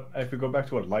 But if we go back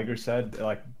to what Liger said,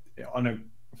 like on a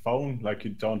phone, like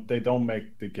they don't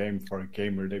make the game for a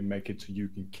gamer. They make it so you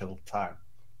can kill time.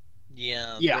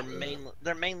 Yeah, Yeah.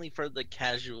 they're mainly for the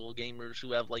casual gamers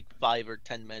who have like 5 or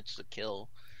 10 minutes to kill.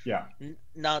 Yeah.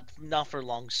 Not for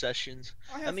long sessions.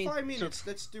 I have mean, 5 minutes.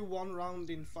 Let's do one round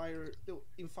in Fire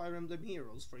Emblem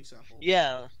Heroes, for example.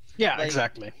 Yeah, Yeah, Like-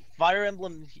 exactly. Fire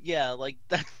Emblem. Yeah, like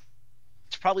that.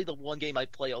 It's probably the one game I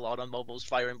play a lot on mobile is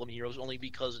Fire Emblem Heroes, only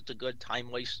because it's a good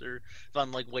time waster. If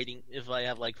I'm like waiting, if I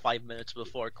have like 5 minutes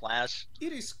before class.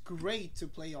 It is great to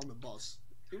play on the bus.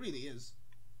 It really is.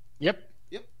 Yep.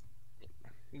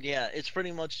 Yeah, it's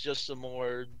pretty much just a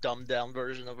more dumbed down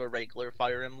version of a regular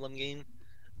Fire Emblem game.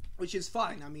 Which is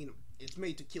fine. I mean, it's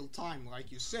made to kill time,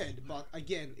 like you said, but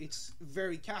again, it's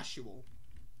very casual.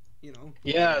 You know?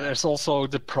 Yeah, there's also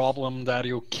the problem that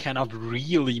you cannot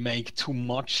really make too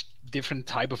much different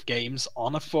type of games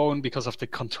on a phone because of the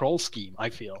control scheme, I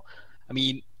feel. I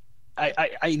mean,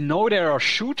 I know there are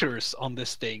shooters on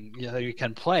this thing that you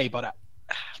can play, but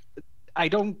I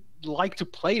don't like to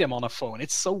play them on a phone.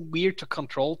 It's so weird to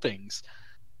control things.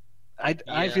 I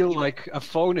Yeah. feel like a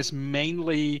phone is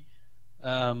mainly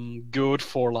good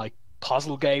for like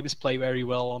puzzle games, play very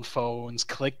well on phones,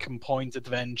 click and point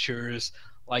adventures,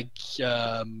 like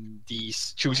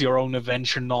these choose your own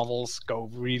adventure novels go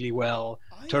really well,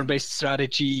 turn-based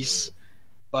strategies.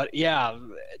 But yeah,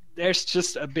 there's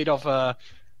just a bit of a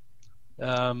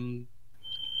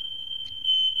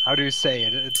how do you say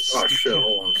it? It's Oh shit!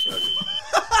 Hold on a second.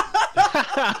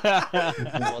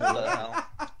 What the hell?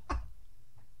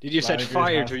 Did you set Tigers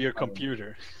fire have to your fire.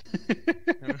 computer? Did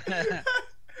that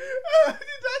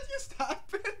just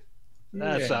happen?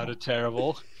 That Yeah. sounded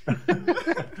terrible.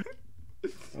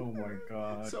 Oh my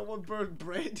god. Someone burned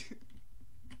bread.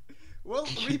 Well,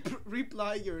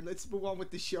 reply here. Let's move on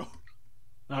with the show.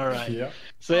 All right. Yeah.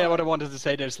 So yeah, what I wanted to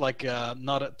say, there's like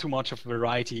not too much of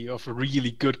variety of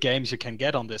really good games you can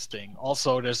get on this thing.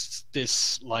 Also, there's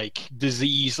this like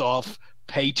disease of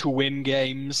pay to win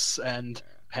games and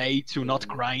pay to not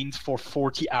grind for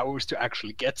 40 hours to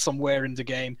actually get somewhere in the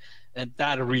game, and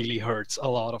that really hurts a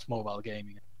lot of mobile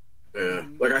gaming. Yeah,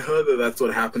 like I heard that that's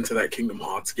what happened to that Kingdom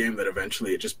Hearts game. That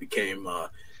eventually it just became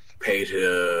pay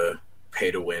to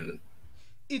win.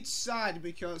 It's sad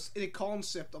because the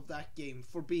concept of that game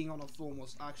for being on a phone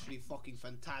was actually fucking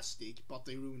fantastic, but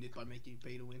they ruined it by making it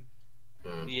pay to win.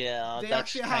 Yeah, They that's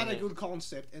actually had kind a of good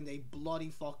concept and they bloody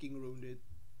fucking ruined it.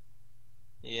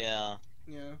 yeah.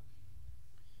 Yeah.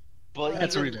 But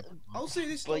That's even- really- I'll say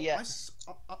this. But Though, yeah.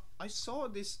 I saw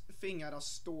this thing at a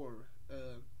store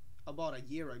about a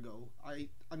year ago.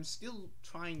 I'm still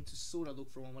trying to sort of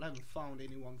look for one, but I haven't found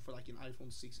anyone for like an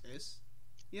iPhone 6s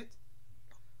yet.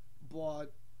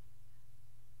 But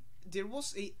there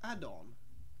was a add-on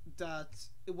that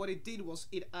what it did was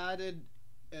it added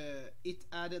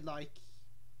like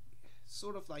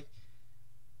sort of like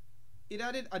it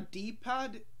added a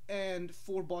D-pad and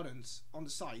 4 buttons on the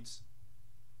sides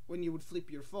when you would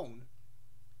flip your phone.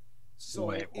 So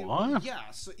Wait, it- what?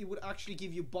 yeah, so it would actually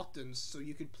give you buttons so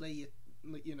you could play it,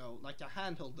 you know, like a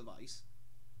handheld device.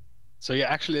 So you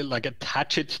actually like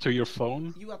attach it to your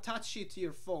phone? You attach it to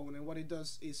your phone, and what it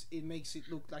does is it makes it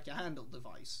look like a handheld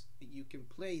device. You can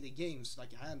play the games like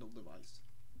a handheld device.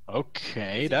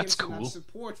 Okay, If the that's games don't have cool.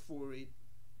 support for it,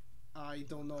 I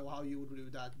don't know how you would do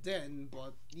that then,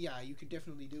 but yeah, you could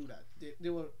definitely do that.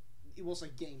 It was a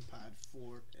gamepad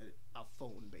for a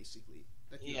phone, basically.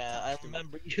 That you Yeah, I attach to it.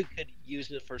 remember you could use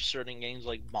it for certain games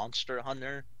like Monster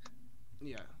Hunter.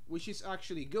 Yeah, which is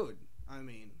actually good. I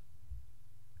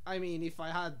mean, if I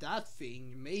had that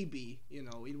thing, maybe, you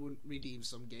know, it would redeem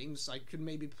some games. I could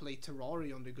maybe play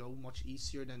Terraria on the go much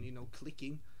easier than, you know,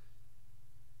 clicking,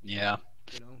 Yeah.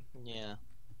 you know. Yeah.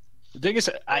 The thing is,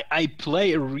 I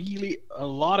play a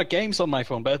lot of games on my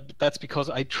phone, but that's because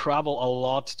I travel a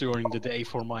lot during the day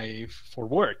for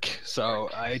work. So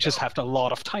I just have a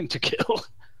lot of time to kill.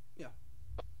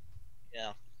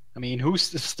 Yeah. I mean, who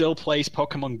still plays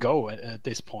Pokemon Go at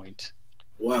this point?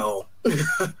 Well,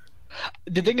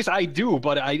 The thing is, I do,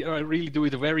 but I really do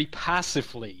it very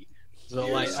passively. So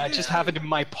like, I just have it in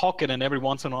my pocket, and every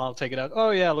once in a while I'll take it out.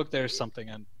 Oh yeah, look, there's something,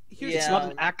 and Here's it's Yeah. not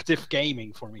an active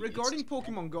gaming for me. regarding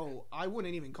Pokemon Go, I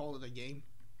wouldn't even call it a game.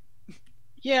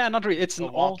 Yeah, not really. It's A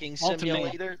an walking alternate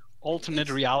simulator. alternate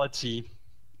It's- reality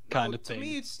kind No, of thing. To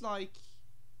me, it's like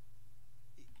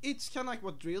it's kind of like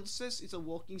what Drill says. It's a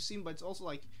walking sim, but it's also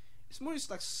like it's more just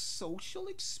like social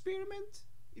experiment,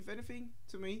 if anything,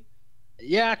 to me.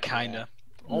 Yeah, kinda.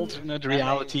 Alternate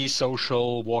reality,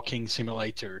 social walking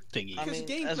simulator thingy. I Because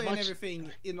mean, as gameplay and much-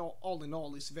 everything, all in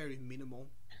all, is very minimal.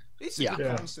 It's a Yeah. good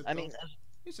Yeah. concept. I mean, though.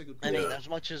 It's a good. I mean, Yeah. as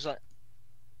much as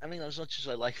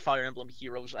I like Fire Emblem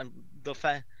Heroes, and the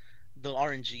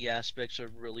RNG aspects are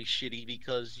really shitty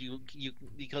because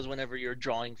because whenever you're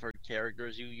drawing for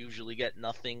characters, you usually get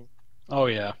nothing. Oh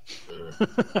yeah.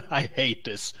 I hate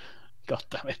this. God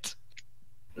damn it.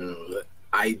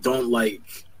 I don't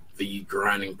like the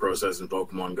grinding process in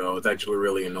Pokemon Go. It's actually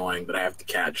really annoying that I have to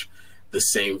catch the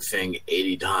same thing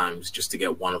 80 times just to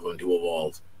get one of them to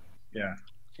evolve. Yeah.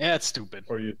 Yeah, it's stupid.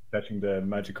 Or you touching the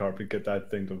Magikarp to get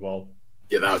that thing to evolve.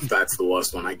 Yeah, that's the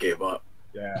worst one. I gave up.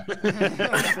 Yeah.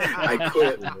 I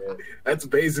quit. That's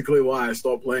basically why I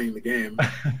stopped playing the game.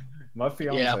 My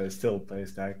fiance Yeah. still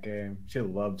plays that game. She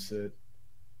loves it.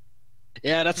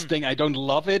 Yeah, that's the thing. I don't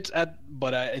love it,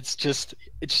 but it's just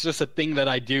a thing that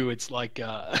I do. It's like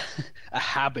a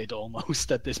habit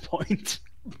almost at this point.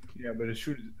 Yeah, but as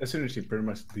soon as she pretty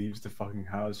much leaves the fucking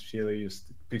house, she just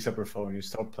picks up her phone and you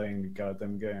stop playing the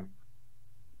goddamn game.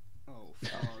 Oh,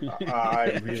 fuck.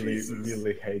 I really, Jesus.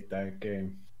 really hate that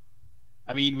game.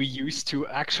 I mean, we used to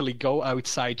actually go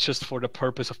outside just for the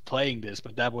purpose of playing this,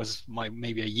 but that was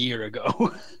maybe a year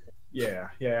ago. Yeah.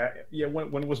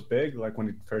 When it was big, like when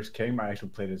it first came, I actually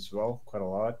played it as well, quite a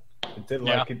lot. I did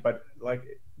Yeah. like it, but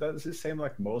like that's the same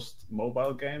like most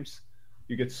mobile games.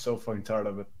 You get so fucking tired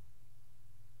of it.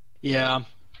 Yeah.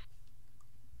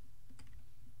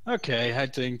 Okay, I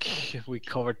think we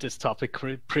covered this topic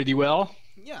pretty well.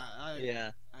 Yeah,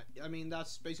 Yeah. I mean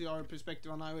that's basically our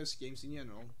perspective on iOS games in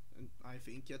general. And I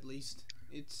think at least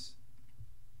it's.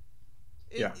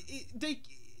 Yeah.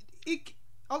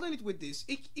 I'll end it with this.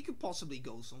 It could possibly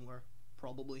go somewhere,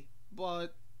 probably,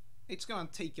 but It's gonna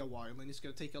take a while, and it's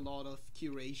gonna take a lot of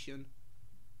curation.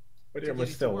 But to yeah, get but it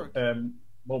to still, work.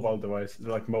 mobile device,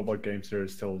 like mobile games, are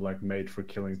still like made for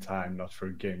killing time, not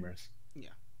for gamers.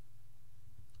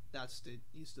 That's the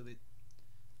use of it.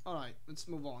 Alright, let's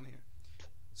move on here.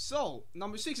 So,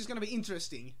 number 6 is gonna be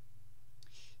interesting.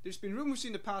 There's been rumors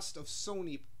in the past of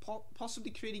Sony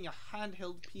possibly creating a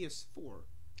handheld PS4.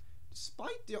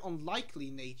 Despite the unlikely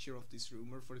nature of this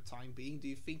rumor for the time being, do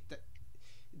you think that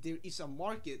there is a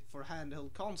market for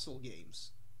handheld console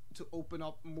games to open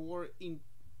up more in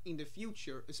the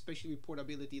future, especially with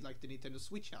portability like the Nintendo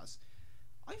Switch has?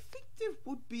 I think there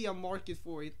would be a market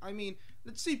for it. I mean,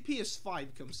 let's say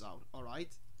PS5 comes out,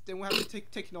 alright? Then we have the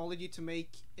technology to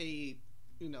make a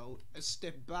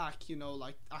step back,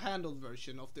 like a handheld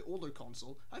version of the older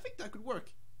console. I think that could work.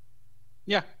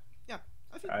 Yeah.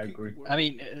 I agree. Could work. I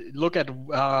mean, look at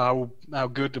how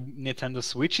good the Nintendo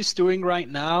Switch is doing right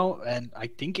now, and I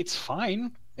think it's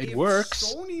fine. It if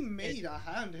works. Sony made a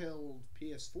handheld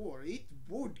PS4, it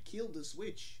would kill the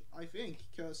Switch, I think,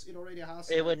 because it already has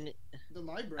It wouldn't. the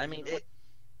library. I mean, you know?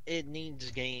 it needs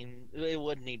game. It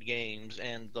would need games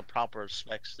and the proper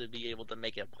specs to be able to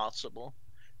make it possible.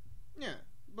 Yeah,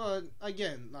 but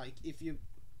again, like if you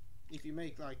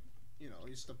make like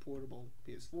just a portable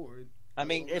PS4. I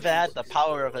mean, if it had the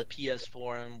power of a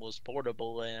PS4 and was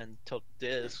portable and took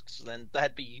discs, then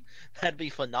that'd be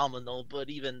phenomenal. But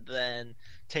even then,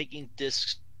 taking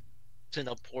discs in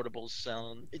a portable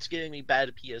sound, it's giving me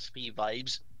bad PSP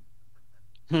vibes.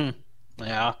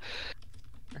 Yeah.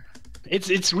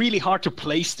 It's really hard to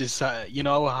place this.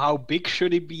 How big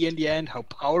should it be in the end? How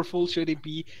powerful should it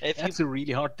be? That's a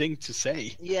really hard thing to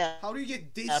say. Yeah. How do you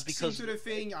get discs because- into the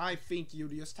thing? I think you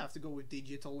just have to go with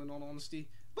digital, in all honesty.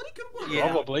 But it could work.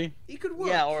 Yeah. Probably. It could work.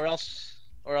 Yeah, or else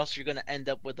you're gonna end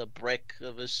up with a brick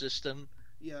of a system.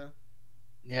 Yeah.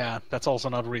 Yeah, that's also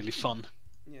not really fun.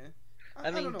 Yeah. I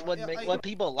mean, don't know. what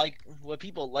people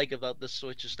like about the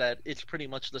Switch is that it's pretty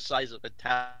much the size of a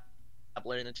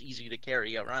tablet and it's easy to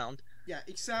carry around. Yeah,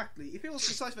 exactly. If it was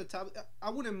the size of a tablet, I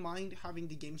wouldn't mind having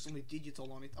the games only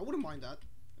digital on it. I wouldn't mind that,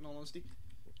 in all honesty.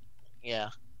 Yeah.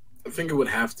 I think it would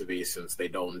have to be, since they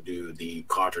don't do the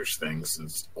cartridge thing,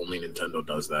 since only Nintendo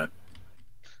does that.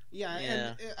 Yeah,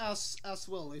 Yeah. and as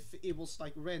well, if it was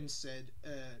like Ren said,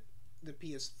 the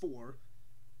PS4,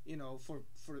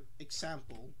 for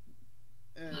example,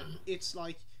 it's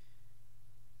like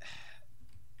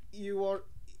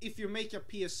if you make a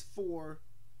PS4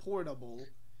 portable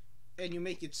and you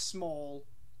make it small,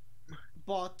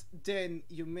 but then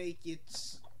you make it,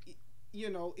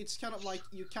 it's kind of like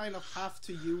you kind of have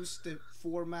to use the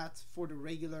format for the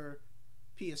regular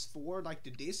PS4, like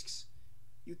the discs.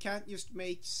 You can't just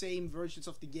make same versions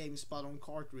of the games but on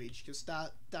cartridge, because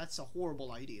that's a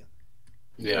horrible idea.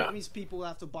 Yeah. That means people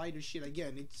have to buy the shit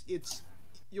again. It's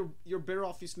you're better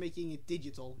off just making it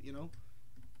digital,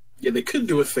 Yeah, they could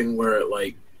do a thing where,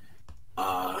 like,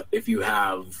 if you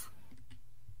have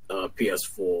a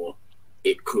PS4,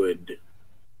 you could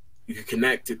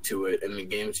connect it to it, and the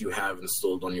games you have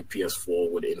installed on your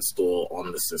PS4 would install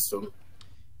on the system.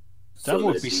 That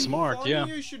would that be the- smart, Funny yeah.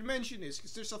 you should mention this,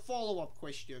 because there's a follow-up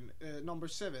question, number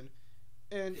 7,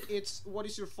 and it's what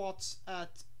is your thoughts at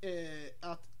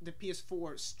the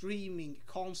PS4 streaming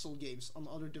console games on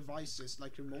other devices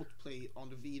like Remote Play on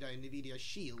the Vita and Nvidia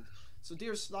Shield? So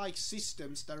there's like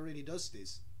systems that already does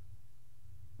this.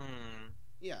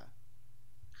 Yeah.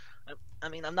 I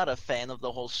mean, I'm not a fan of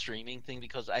the whole streaming thing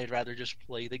because I'd rather just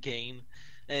play the game,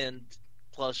 and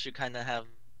plus you kind of have,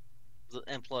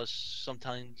 and plus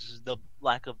sometimes the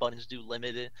lack of buttons do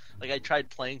limit it. Like I tried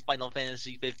playing Final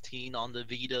Fantasy 15 on the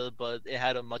Vita, but it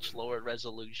had a much lower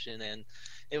resolution, and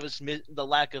it was the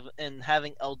lack of, and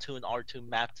having L2 and R2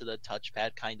 mapped to the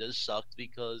touchpad kind of sucked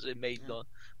because it made the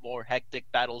more hectic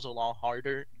battles a lot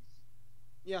harder.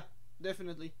 Yeah,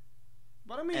 definitely.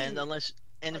 But I mean,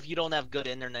 And if you don't have good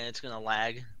internet, it's gonna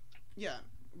lag. yeah,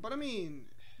 but I mean,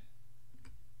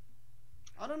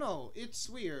 I don't know. It's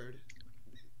weird.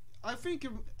 I think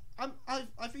I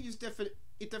think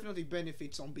it definitely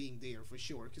benefits on being there for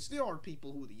sure, because there are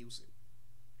people who use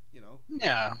it.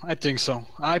 Yeah, I think so.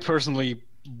 I personally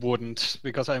wouldn't,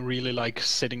 because I really like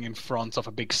sitting in front of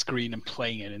a big screen and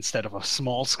playing it instead of a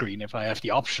small screen if I have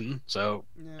the option. So,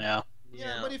 yeah.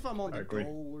 Yeah, but if I'm on I the agree. go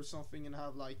or something and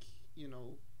have like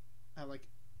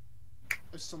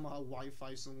somehow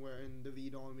Wi-Fi somewhere and the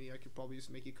Vita on me, I could probably just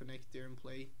make it connect there and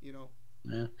play.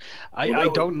 Yeah. I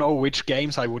don't know which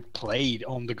games I would play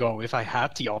on the go if I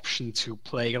had the option to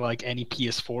play like any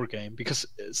PS4 game, because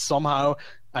somehow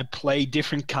I play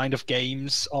different kind of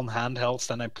games on handhelds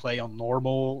than I play on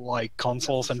normal like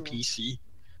consoles for and sure. PC.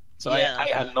 So Yeah. I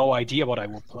had no idea what I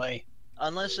would play.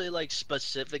 Unless they like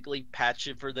specifically patch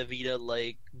it for the Vita,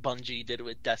 like Bungie did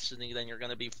with Destiny, then you're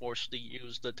gonna be forced to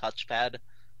use the touchpad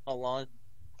a lot.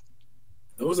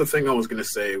 That was the thing I was gonna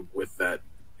say with that.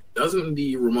 Doesn't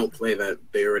the remote play that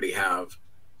they already have,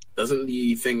 doesn't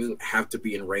the thing have to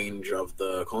be in range of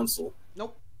the console?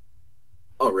 Nope.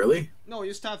 Oh, really? No, you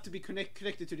just have to be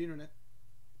connected to the internet.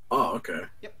 Oh, okay.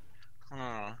 Yep.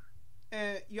 Huh.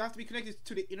 You have to be connected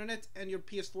to the internet, and your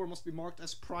PS4 must be marked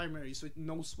as primary, so it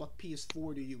knows what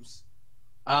PS4 to use.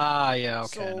 Ah, yeah,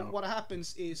 okay. So no. what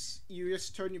happens is you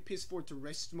just turn your PS4 to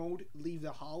rest mode, leave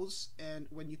the house, and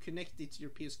when you connect it to your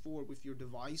PS4 with your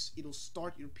device, it'll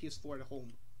start your PS4 at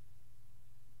home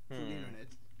through the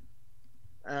internet.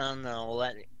 I don't know.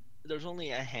 There's only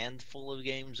a handful of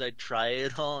games I'd try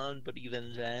it on, but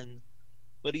even then,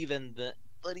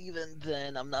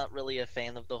 I'm not really a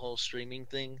fan of the whole streaming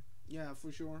thing. Yeah,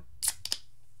 for sure.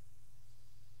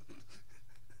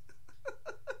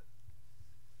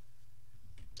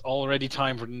 Already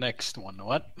time for the next one,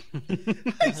 what?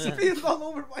 I spilled all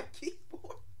over my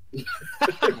keyboard.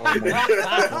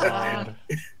 God.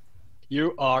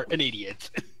 You are an idiot.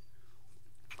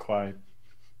 Quite.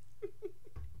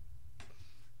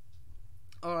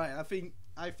 Alright,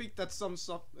 I think that sums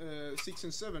up 6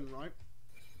 and 7, right?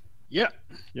 Yeah.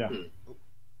 Yeah.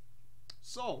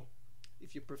 So,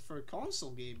 if you prefer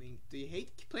console gaming, do you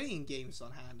hate playing games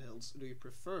on handhelds, or do you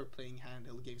prefer playing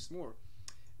handheld games more?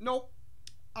 Nope.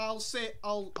 I'll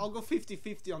go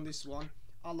 50-50 on this one.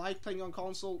 I like playing on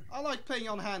console. I like playing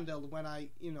on handheld when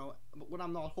when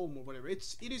I'm not home or whatever. It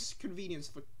is convenience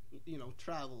for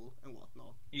travel and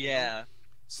whatnot. Yeah.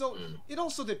 So it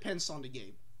also depends on the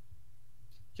game.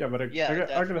 Yeah, but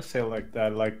I'm gonna say like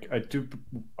that. Like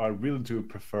I really do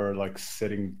prefer like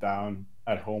sitting down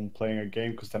at home playing a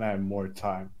game, because then I have more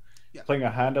time. Yeah. Playing a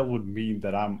handheld would mean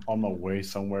that I'm on my way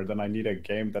somewhere. Then I need a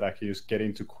game that I can just get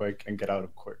into quick and get out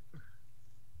of quick.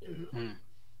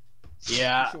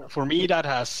 Yeah, Sure. for me that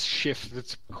has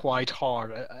shifted quite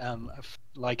hard.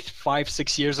 Like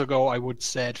 5-6 years ago, I would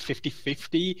said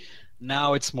 50-50.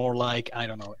 Now it's more like, I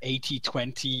don't know,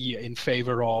 80-20 in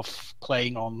favor of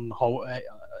playing on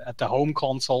at the home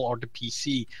console or the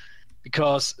PC,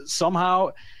 because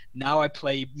somehow now I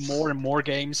play more and more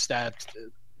games that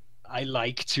I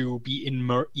like to be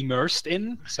immersed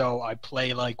in. So I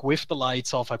play like with the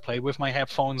lights off, I play with my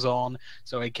headphones on,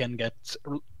 so I can get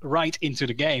right into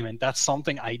the game. And that's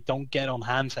something I don't get on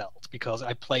handheld, because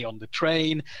I play on the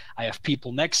train, I have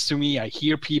people next to me, I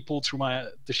hear people through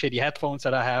the shitty headphones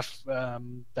that I have,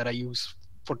 that I use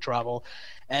for travel.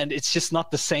 And it's just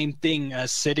not the same thing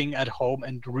as sitting at home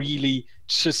and really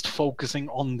just focusing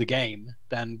on the game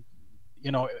than,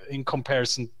 in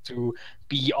comparison to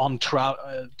be on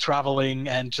traveling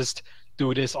and just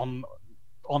do this on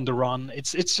the run.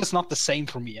 It's just not the same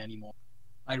for me anymore.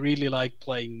 I really like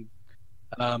playing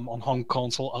on home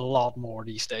console a lot more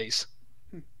these days.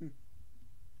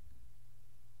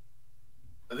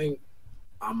 I think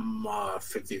I'm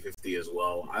 50-50 as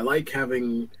well. I like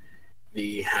having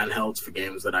the handhelds for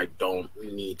games that I don't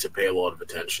need to pay a lot of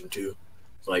attention to.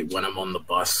 Like when I'm on the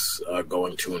bus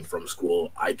going to and from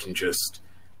school, I can just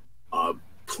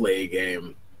play a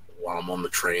game while I'm on the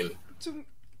train.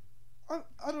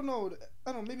 I don't know,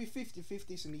 maybe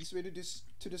 50-50 is an easy way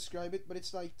to describe it, but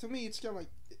it's like, to me, it's kind of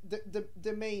like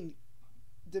the main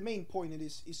point in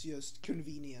this is just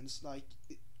convenience. Like,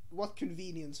 what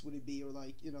convenience would it be, or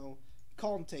like,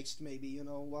 context maybe,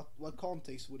 what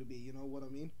context would it be, you know what I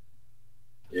mean?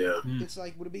 Yeah. It's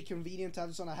like, would it be convenient to have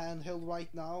this on a handheld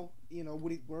right now?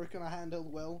 Would it work on a handheld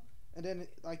well? And then,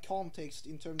 like, context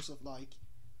in terms of, like,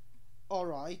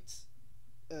 alright,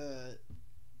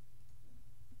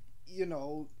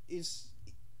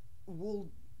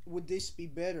 would this be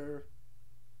better,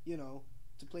 to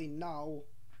play now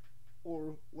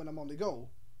or when I'm on the go,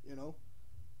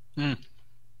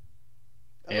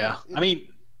 Yeah, I mean,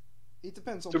 it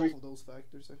depends on both of those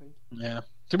factors, I think. Yeah.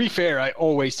 To be fair, I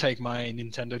always take my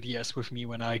Nintendo DS with me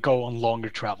when I go on longer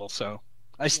travel, so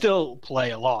I still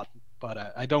play a lot,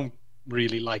 but I don't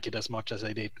really like it as much as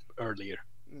I did earlier.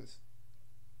 Yes.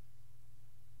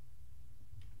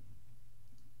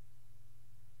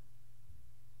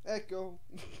 Echo.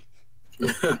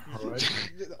 Alright.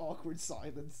 The awkward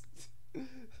silence.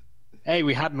 Hey,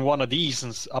 we hadn't one of these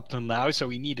since up till now, so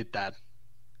we needed that.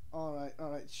 Alright.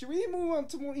 Should we move on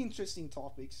to more interesting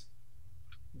topics?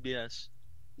 Yes.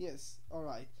 Yes,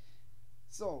 alright.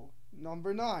 So,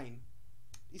 number 9.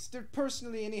 Is there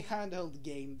personally any handheld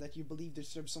game that you believe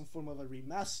deserves some form of a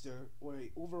remaster or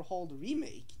a overhauled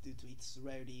remake due to its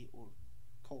rarity or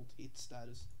cult hit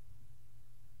status?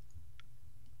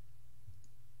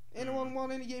 Anyone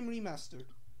want any game remastered?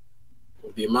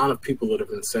 The amount of people that have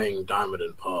been saying Diamond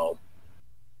and Pearl,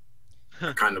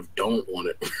 I kind of don't want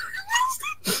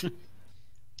it.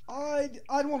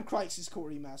 I'd want Crisis Core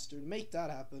remastered. Make that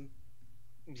happen.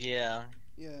 Yeah.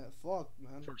 Yeah, fuck,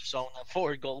 man. Persona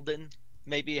 4 Golden.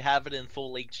 Maybe have it in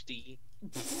full HD.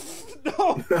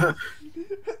 No!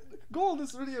 Gold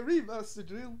is really a remaster,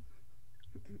 Drill.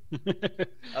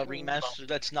 A remaster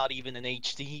that's not even in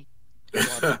HD. You want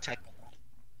to be technical.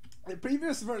 The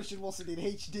previous version wasn't in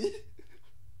HD.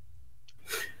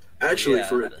 Actually,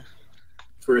 Yeah,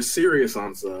 for a serious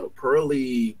answer,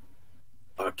 Pearly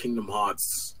Kingdom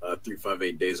Hearts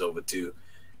 358 Days Over 2,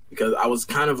 because I was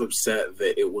kind of upset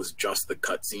that it was just the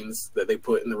cutscenes that they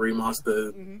put in the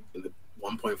remaster in the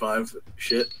 1.5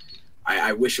 shit.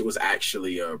 I wish it was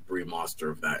actually a remaster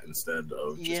of that instead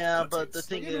of just yeah, the but the cutscenes.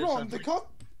 thing Don't get is, me wrong,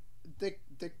 the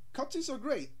cutscenes are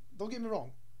great. Don't get me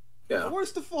wrong. Yeah,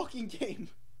 Where's the fucking game?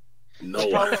 no.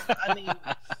 probably, I mean,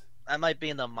 I might be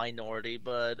in the minority,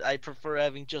 but I prefer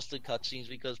having just the cutscenes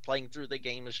because playing through the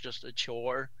game is just a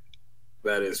chore.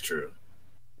 That is true.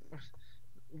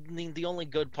 I mean, the only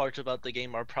good parts about the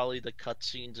game are probably the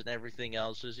cutscenes, and everything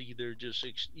else is either just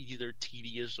either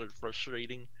tedious or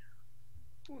frustrating.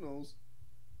 Who knows?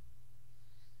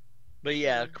 But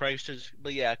yeah, Crisis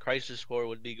 4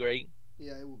 would be great.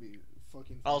 Yeah, it will be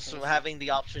fucking Also, fantastic. having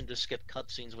the option to skip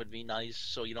cutscenes would be nice,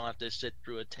 so you don't have to sit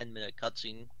through a 10-minute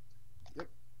cutscene.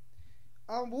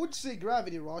 I would say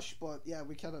Gravity Rush, but yeah,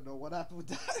 we kind of know what happened with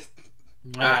that.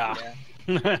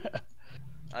 Yeah.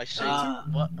 I say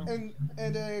what?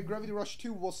 And Gravity Rush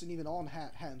 2 wasn't even on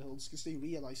handhelds because they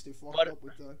realized they fucked What- up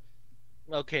with that.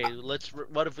 Okay,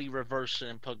 what if we reverse it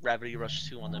and put Gravity Rush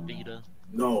 2 on the Vita?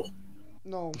 No.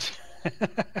 No,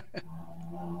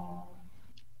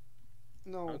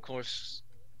 no. Of course,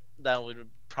 that would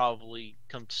probably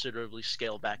considerably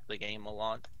scale back the game a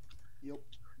lot. Yep.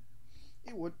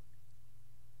 It would.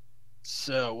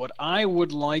 So what I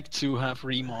would like to have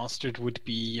remastered would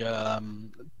be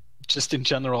just in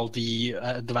general the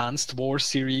Advanced Wars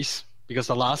series, because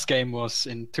the last game was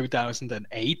in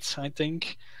 2008, I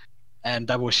think, and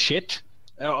that was shit.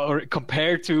 Or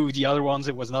compared to the other ones,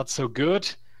 it was not so good.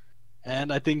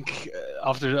 And I think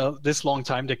after this long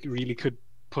time, they really could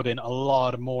put in a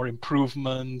lot more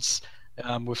improvements.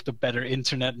 With the better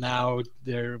internet now,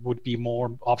 there would be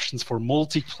more options for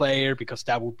multiplayer, because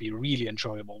that would be really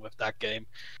enjoyable with that game.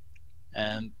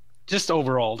 And just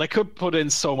overall, they could put in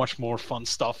so much more fun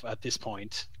stuff at this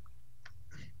point.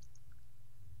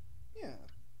 Yeah.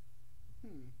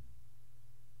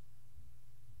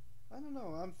 I don't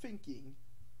know. I'm thinking.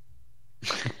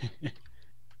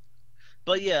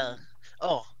 But yeah,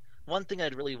 one thing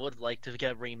I'd really would like to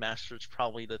get remastered is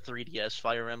probably the 3DS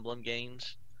Fire Emblem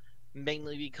games.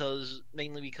 Mainly because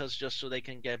just so they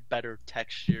can get better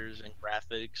textures and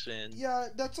graphics and Yeah,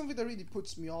 that's something that really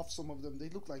puts me off. Some of them, they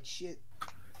look like shit.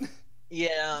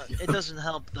 yeah, it doesn't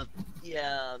help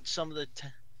some of the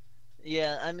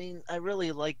I mean, I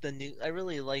really like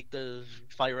the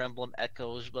Fire Emblem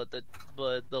Echoes, but the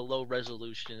low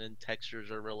resolution and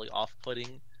textures are really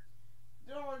off-putting.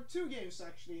 There are two games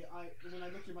actually. When I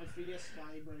look at my 3DS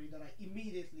library, that I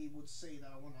immediately would say that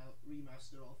I want to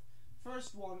remaster of.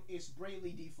 First one is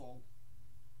Bravely Default.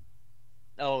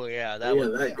 Oh yeah, That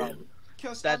game.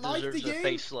 Because That I like the deserves a game,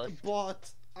 facelift. but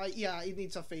it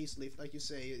needs a facelift, like you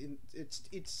say.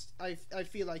 I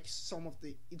feel like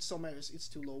in some areas it's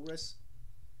too low res.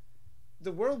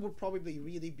 The world would probably be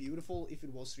really beautiful if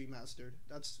it was remastered.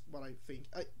 That's what I think.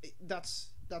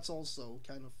 That's also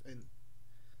kind of a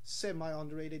semi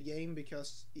underrated game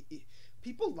because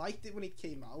people liked it when it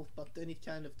came out, but then it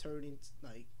kind of turned into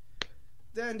like.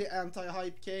 Then the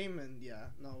anti-hype came, and yeah,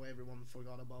 now everyone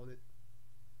forgot about it.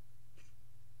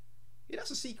 It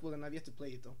has a sequel, and I've yet to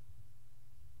play it though.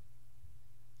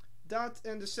 That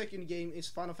and the second game is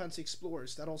Final Fantasy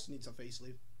Explorers. That also needs a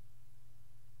facelift.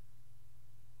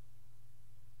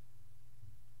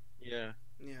 Yeah.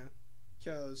 Yeah,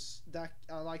 because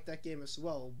I like that game as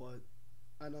well, but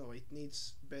I don't know, it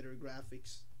needs better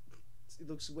graphics. It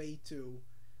looks way too.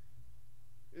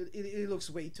 It looks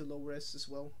way too low res as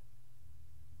well.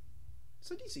 It's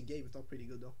a decent game. It's not pretty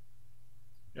good though.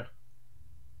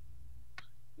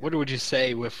 What would you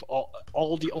say with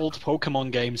all the old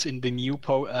Pokemon games in the new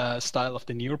style of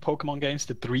the newer Pokemon games,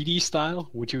 the 3D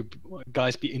style? Would you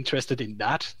guys be interested in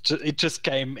that? It just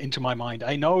came into my mind.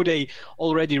 I know they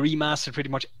already remastered pretty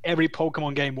much every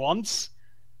Pokemon game once,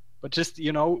 but just,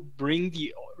 bring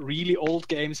the really old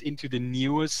games into the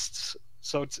newest,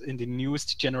 so it's in the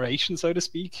newest generation, so to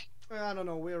speak. I don't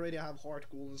know. We already have Heart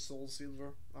Gold and Soul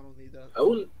Silver. I don't need that.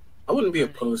 I wouldn't be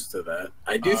opposed to that.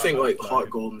 I do think like no. Heart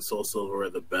Gold and Soul Silver are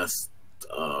the best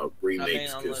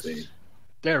remakes because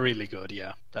They're really good,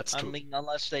 yeah. That's I true. mean,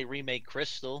 unless they remake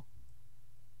Crystal.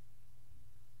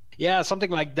 Yeah, something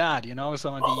like that,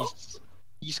 some of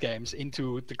these games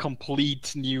into the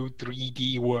complete new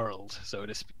 3D world, so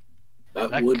to speak.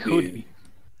 That would be.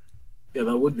 Yeah,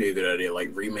 that would be a good idea. Like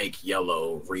remake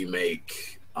Yellow,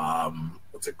 remake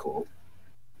what's it called?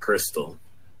 Crystal.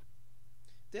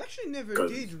 They actually never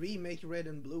did remake Red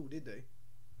and Blue, did they?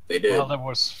 They did. Well, there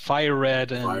was Fire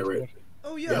Red and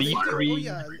Oh yeah, Leaf Green. Oh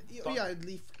yeah,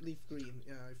 Leaf Green.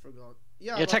 Yeah, I forgot.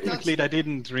 Yeah, Yeah, technically they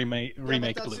didn't remake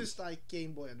but that's Blue. just like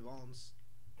Game Boy Advance.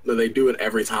 No, they do it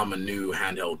every time a new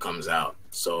handheld comes out.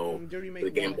 So They remake the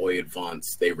Game one. Boy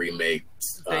Advance, they remade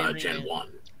Gen remade-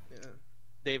 1. Yeah.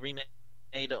 They remade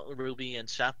Ruby and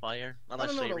Sapphire. I Unless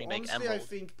don't know they though. remake Honestly, I Emerald.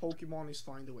 think Pokemon is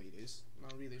fine the way it is. I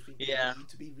really think it Yeah. doesn't need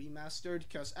to be remastered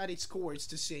because at its core it's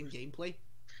the same gameplay.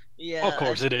 Yeah, Of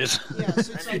course it is. Yeah,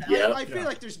 so it's like Yeah. I feel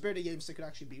like there's better games that could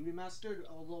actually be remastered.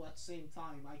 Although at the same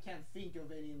time, I can't think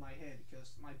of any in my head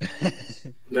because my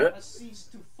brain has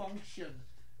ceased to function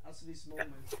at this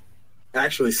moment.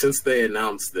 Actually, since they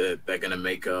announced that they're going to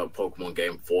make a Pokemon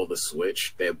game for the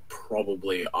Switch, they'll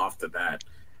probably, after that,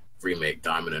 remake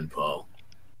Diamond and Pearl.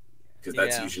 Because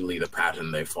that's Yeah. usually the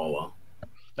pattern they follow.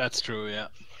 That's true, yeah.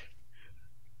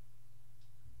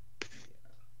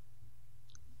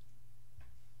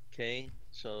 Okay,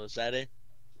 so is that it?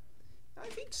 I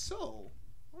think so.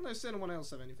 Unless anyone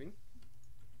else have anything.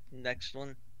 Next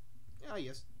one. Yeah,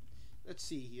 yes. Let's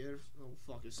see here. Oh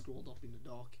fuck! It scrolled up in the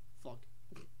dock. Fuck.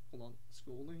 Hold on.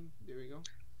 Scrolling. There we go.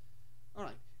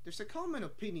 Alright. There's a common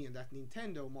opinion that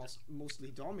Nintendo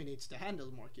mostly dominates the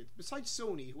handheld market. Besides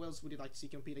Sony, who else would you like to see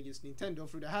compete against Nintendo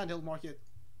through the handheld market?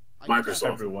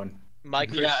 Microsoft. Everyone.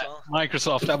 Microsoft. Yeah,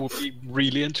 Microsoft, that would be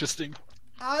really interesting.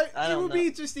 I It don't would know. be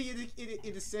interesting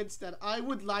in the sense that I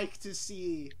would like to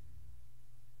see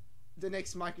the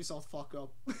next Microsoft fuck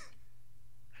up.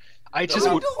 I I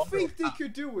just would don't wonder, think they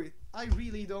could do it. I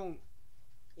really don't.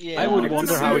 Yeah. I would It's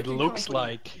wonder an how it American looks company.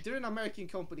 like. They're an American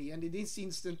company, and in this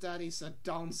instant, that is a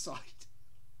downside.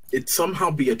 It'd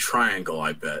somehow be a triangle,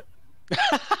 I bet.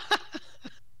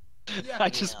 Yeah. I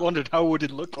just wondered how would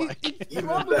it look like. It Even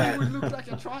probably that. would look like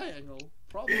a triangle.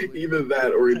 Probably. Either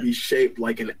that or it'd be shaped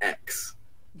like an X.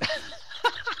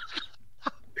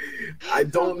 I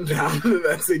don't doubt that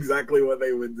that's exactly what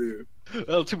they would do.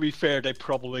 Well, to be fair, they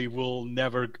probably will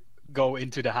never go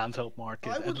into the handheld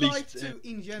market. I would at least, like to,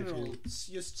 in if general, you-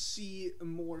 just see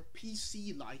more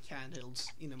PC-like handhelds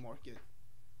in the market.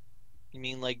 You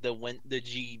mean like the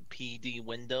GPD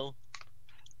window?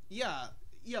 Yeah,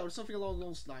 or something along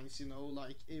those lines. You know,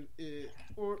 like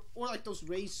or like those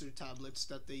Razer tablets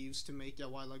that they used to make a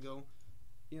while ago.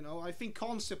 You know, I think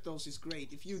concept those is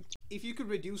great. If you could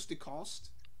reduce the cost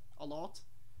a lot,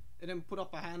 and then put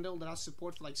up a handle that has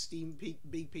support for like Steam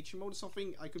big picture mode or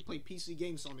something, I could play PC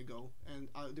games on the go, and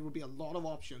there would be a lot of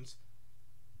options.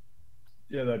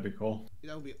 Yeah, that'd be cool.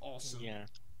 That would be awesome. Yeah.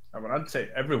 I mean, I'd say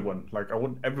everyone. Like, I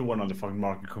want everyone on the fucking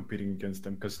market competing against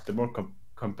them because the more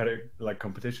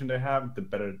competition they have, the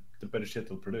better shit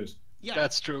they'll produce. Yeah,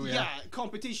 That's true, yeah.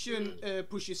 Competition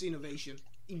pushes innovation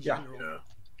in Yeah. general. Yeah.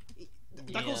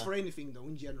 That goes Yeah. for anything though,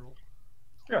 in general.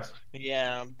 Yes.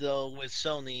 Yeah, though with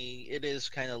Sony, it is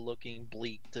kind of looking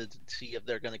bleak to see if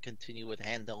they're going to continue with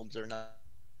handhelds or not.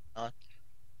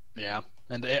 Yeah,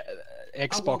 and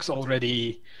Xbox want them to.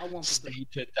 I I want them to.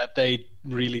 stated that they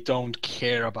really don't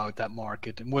care about that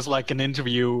market. It was like an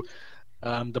interview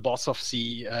the boss of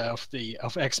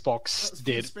Xbox Phil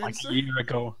did like Spencer? a year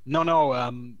ago. No,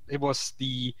 it was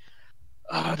the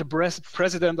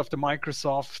president of the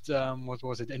Microsoft, what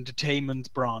was it,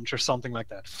 entertainment branch or something like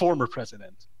that. Former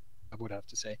president, I would have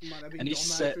to say. Might have been And he Don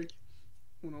said- Matrick.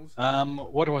 Who knows?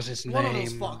 What was his One of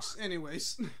those name? fucks.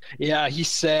 Anyways. Yeah, he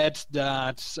said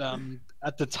that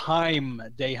at the time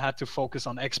they had to focus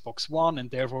on Xbox One, and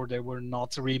therefore they were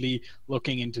not really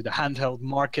looking into the handheld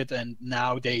market. And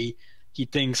now he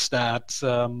thinks that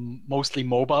mostly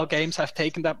mobile games have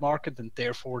taken that market, and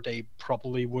therefore they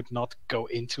probably would not go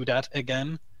into that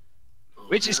again.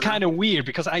 Which is kind of weird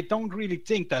because I don't really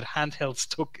think that handhelds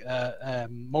took,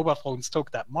 mobile phones took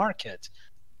that market.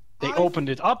 They I- opened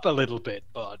it up a little bit,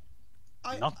 but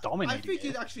I, not I dominating think it.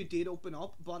 it actually did open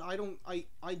up, but I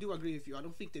do agree with you. I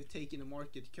don't think they've taken the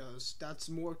market because that's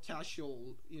more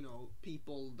casual,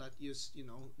 people that use,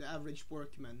 the average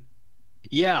workman,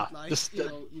 Yeah, like,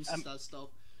 uses that stuff.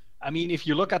 I mean, if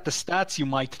you look at the stats, you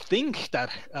might think that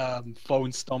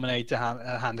phones dominate the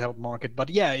handheld market, but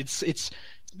yeah, it's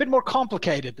a bit more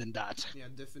complicated than that. Yeah,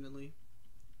 definitely.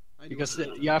 Because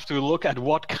you have to look at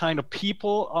what kind of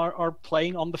people are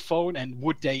playing on the phone, and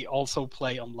would they also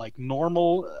play on like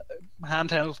normal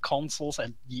handheld consoles?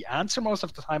 And the answer most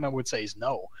of the time I would say is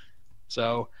no.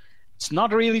 So it's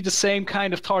not really the same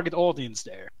kind of target audience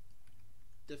there.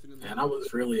 Definitely. And I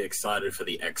was really excited for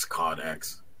the X Card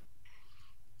X.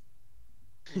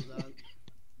 What was that?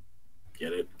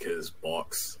 Get it? Because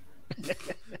box.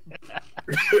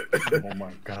 Oh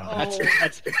my god. Oh,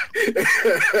 That's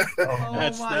oh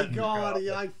That's my the- god!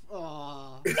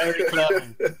 very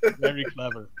clever. Very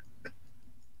clever.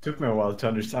 Took me a while to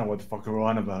understand what the fuck we were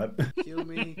on about. Kill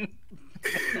me.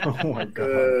 Oh my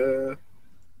god.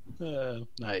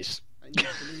 Nice. I need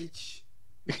bleach.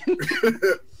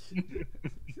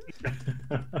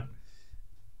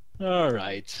 All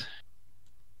right.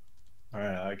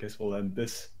 Alright, I guess we'll end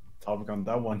this topic on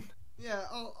that one. Yeah,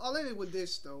 I'll end it with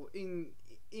this though. In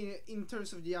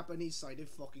terms of the Japanese side, they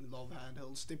fucking love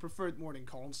handhelds. They prefer it more than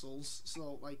consoles,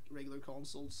 so like regular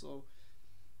consoles. So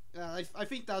I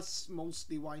think that's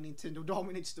mostly why Nintendo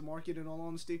dominates the market. In all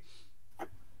honesty.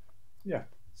 Yeah.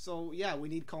 So yeah, we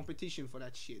need competition for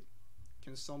that shit.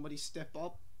 Can somebody step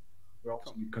up? We're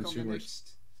also Come the consumers.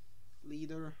 next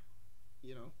leader.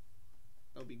 You know,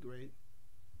 that'll be great.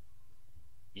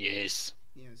 Yes.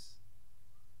 Yes.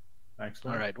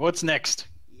 Excellent. All right. What's next?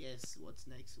 Yes, what's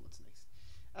next? What's next?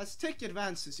 As tech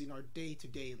advances in our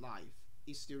day-to-day life,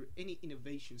 is there any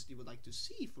innovations you would like to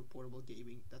see for portable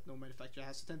gaming that no manufacturer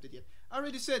has attempted yet? I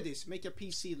already said this. Make a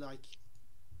PC like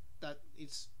that.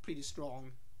 It's pretty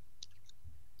strong.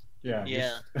 Yeah.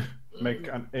 Yeah. Just make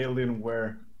an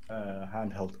Alienware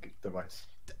handheld device.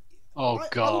 Oh I will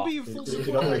god. be in full It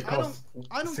support. only Like, costs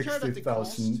I don't care that the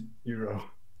cost. 60,000 euro.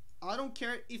 I don't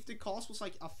care if the cost was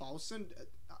like 1,000.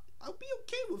 I'll be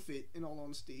okay with it, in all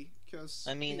honesty, because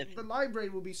I mean, if- the library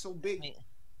will be so big. I mean,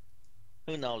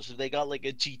 who knows? If they got like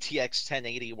a GTX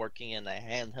 1080 working in a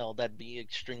handheld, that'd be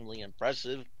extremely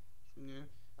impressive. Yeah.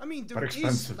 I mean, But there is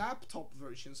expensive. laptop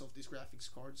versions of these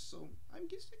graphics cards, so I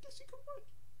guess it could work.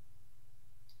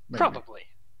 Maybe.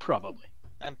 Probably.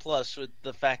 And plus, with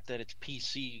the fact that it's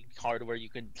PC hardware, you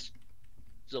can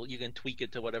tweak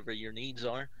it to whatever your needs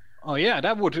are. Oh yeah,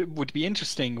 that would be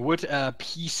interesting. Would a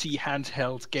PC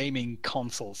handheld gaming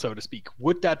console, so to speak,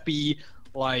 would that be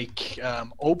like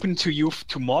open to you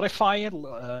to modify it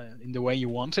in the way you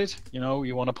want it? You know,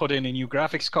 you want to put in a new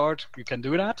graphics card, you can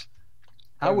do that.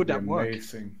 How would that be work?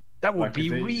 amazing. That would Like, be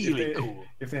if they- really if they- cool.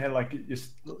 If they had like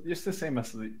just the same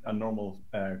as a normal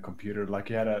computer,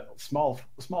 like you had a small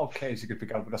case you could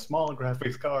pick up with a small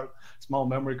graphics card, small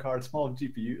memory card, small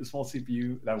GPU, small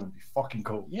CPU, that would be fucking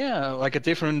cool. Yeah, like a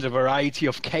different variety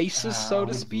of cases, I so to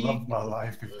would speak. love my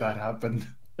life if that happened.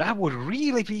 That would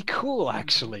really be cool,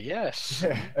 actually. Yes.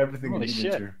 Yeah, everything Holy in shit.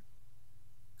 miniature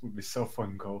would be so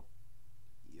fucking cool.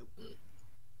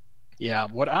 Yeah,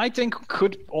 what I think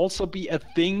could also be a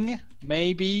thing,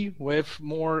 maybe with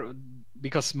more,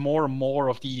 because more and more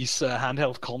of these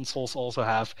handheld consoles also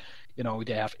have, you know,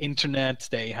 they have internet,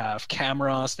 they have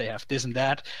cameras, they have this and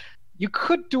that. You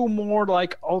could do more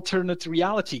like alternate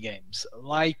reality games.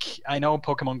 Like, I know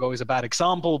Pokemon Go is a bad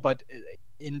example, but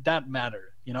in that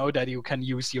matter, you know, that you can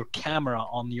use your camera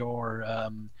on your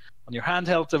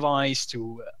handheld device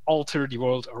to alter the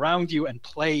world around you and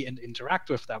play and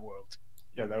interact with that world.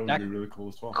 Yeah, that would That be really cool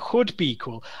as well. Could be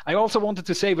cool. I also wanted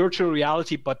to say virtual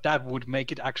reality, but that would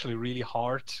make it actually really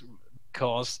hard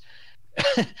because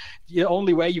the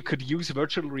only way you could use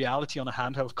virtual reality on a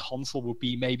handheld console would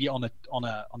be maybe on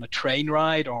a train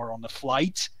ride or on a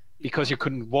flight, because you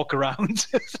couldn't walk around.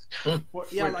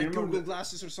 What, Yeah, wait, like do you remember Google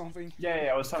Glasses or something. Yeah,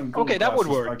 I was talking. Okay, that would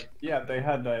work. Like, yeah, they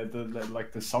had the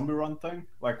like the zombie run thing.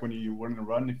 Like when you were in a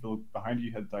run, if you look behind you,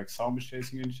 you had like zombies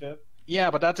chasing you and shit. Yeah,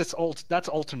 but that's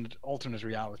alternate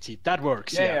reality. That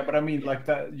works. Yeah, but I mean, like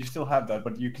that, you still have that,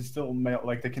 but you can still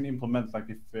like they can implement like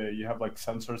if you have like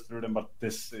sensors through them. But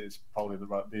this is probably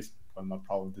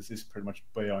this is pretty much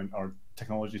beyond our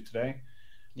technology today.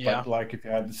 Yeah. But like if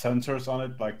you had the sensors on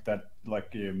it, like that, like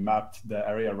you mapped the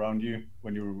area around you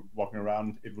when you were walking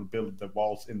around, it would build the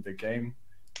walls in the game,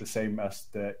 the same as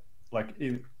the like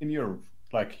in your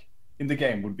like in the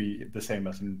game would be the same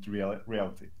as in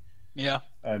reality. Yeah.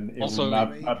 And it Also- will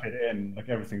map it in like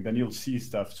everything. Then you'll see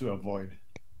stuff to avoid.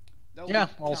 That would Yeah.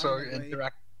 be Also kinda great.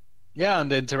 interact. Yeah, and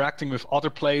interacting with other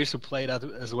players who play that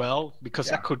as well, because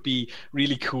that could be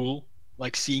really cool.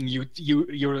 Like seeing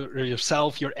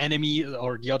yourself, your enemy,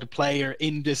 or the other player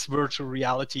in this virtual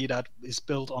reality that is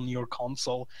built on your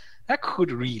console. That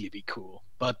could really be cool.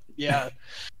 But yeah,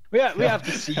 We have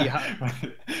to see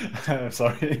how.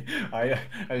 Sorry,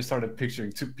 I started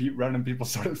picturing random people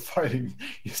started fighting.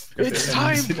 It's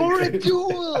time for a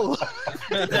duel.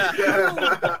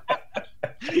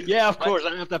 Yeah, of course.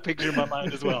 I have that picture in my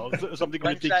mind as well. Something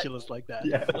ridiculous like that.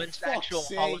 Yeah. When's actual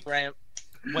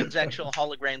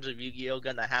holograms of Yu-Gi-Oh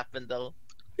gonna happen though?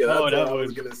 Yeah, that's Oh, what that I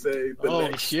was would- gonna say. The Holy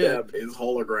next shit. step is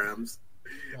holograms.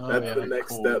 Oh, That's yeah. the next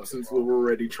cool. step since we're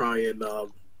already trying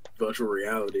virtual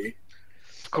reality.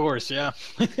 Of course, yeah.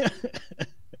 That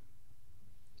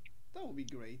would be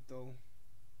great, though.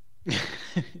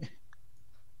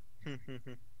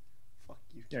 Fuck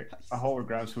you Yeah, guys.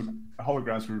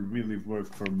 holograms would really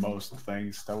work for most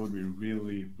things. That would be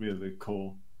really, really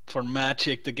cool. For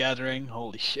Magic the Gathering,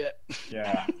 holy shit.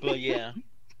 Yeah, But yeah,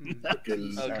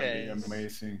 Fucking Okay. that'd be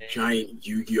amazing. giant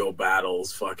Yu-Gi-Oh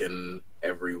battles fucking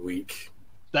every week.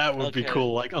 That would be Okay.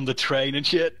 cool, like on the train and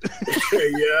shit.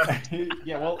 Yeah.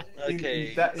 Yeah, well, Okay.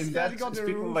 in that Standing on the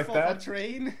speaking roof like of that, a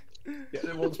train.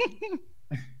 yeah, well,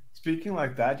 speaking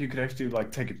like that, you could actually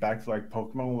like take it back to like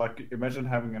Pokemon. Like, imagine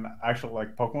having an actual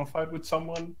like Pokemon fight with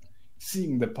someone,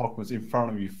 seeing the Pokemons in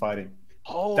front of you fighting.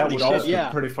 Holy That would shit, also yeah.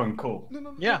 be pretty fun, cool.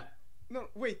 No, Yeah. No,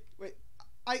 wait.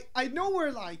 I know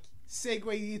we're like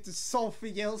segueing into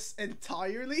something else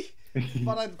entirely,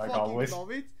 but I Like fucking always.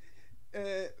 love it.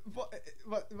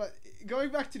 But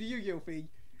going back to the Yu-Gi-Oh thing,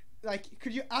 like,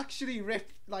 could you actually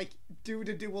do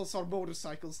the duels on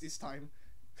motorcycles this time?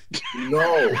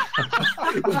 No.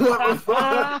 What the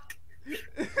fuck?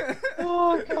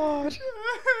 Oh god.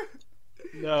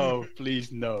 No,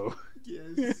 please no.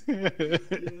 Yes,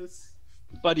 yes.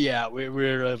 But yeah,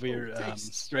 we're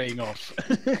text. straying off.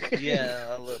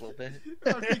 yeah, a little bit.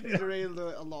 I think we derailed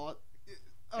a lot.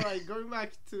 Alright, going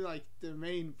back to like the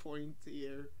main point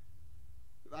here.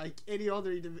 Like any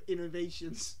other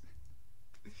innovations.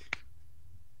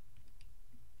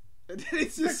 And then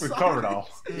it's I just think we covered all.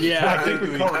 Yeah, I think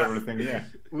we covered everything. Yeah.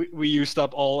 we used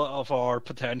up all of our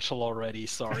potential already.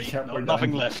 Sorry, Yeah, no, we're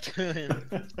nothing done. left.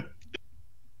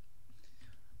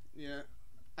 Yeah.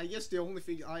 I guess the only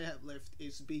thing I have left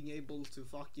is being able to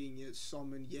fucking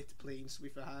summon jet planes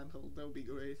with a handheld. That would be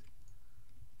great.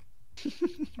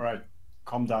 All right,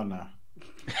 calm down now.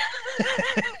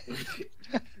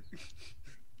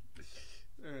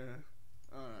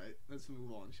 Alright, let's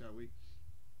move on, shall we?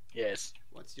 Yes.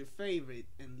 What's your favorite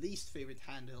and least favorite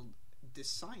handheld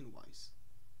design-wise?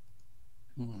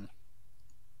 Hmm.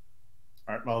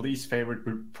 All right, my least favorite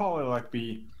would probably like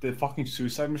be the fucking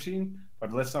Suicide Machine,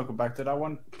 but let's not go back to that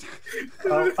one.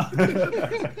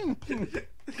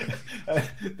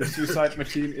 The Suicide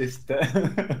Machine is the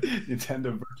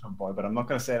Nintendo Virtual Boy, but I'm not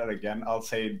gonna say that again. I'll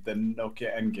say the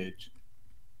Nokia N-Gage.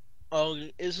 Oh,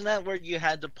 isn't that where you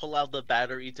had to pull out the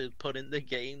battery to put in the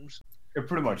games?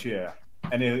 Pretty much, yeah.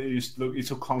 And it's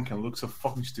so clunky and looks so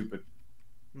fucking stupid.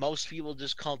 Most people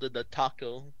just called it the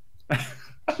taco.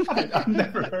 I've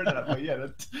never heard of that, but yeah,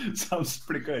 that sounds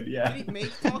pretty good. Yeah. Did it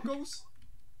make tacos?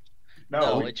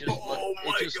 No, it just Oh looked,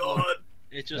 my it just god. looked,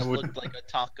 it just That would- looked like a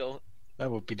taco. That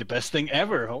would be the best thing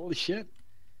ever. Holy shit.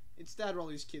 It's that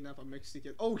Rolly's kidnap a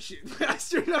Mexican. Oh shit, I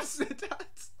should have said that.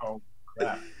 Oh,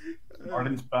 crap.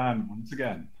 Martin's banned once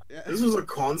again. Yeah. This was a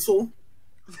console?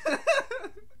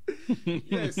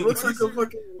 Yes. It looks what like is a your-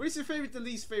 fucking. What's your favorite and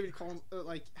least favorite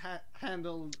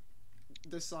handle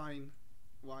design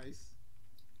wise?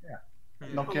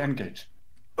 Nokia N-Gage.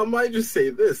 I might just say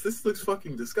this. This looks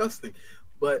fucking disgusting.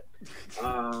 But,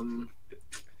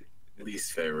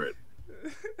 least favorite.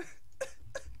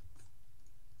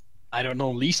 I don't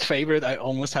know, least favorite. I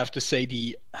almost have to say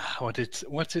the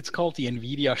what's it called, the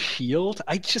Nvidia Shield.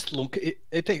 I just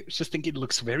just think it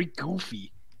looks very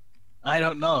goofy. I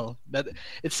don't know that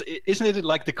isn't it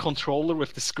like the controller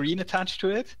with the screen attached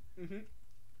to it? Mm-hmm.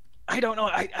 I don't know.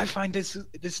 I find this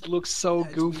looks so Yeah,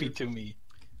 it's goofy weird. to me.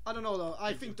 I don't know though.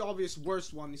 I think the obvious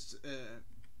worst one is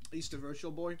the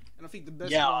Virtual Boy, and I think the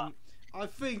best Yeah. one I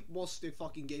think was the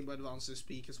fucking Game Boy Advance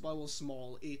SP because while it was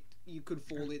small, you could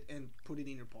fold it and put it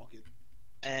in your pocket.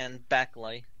 And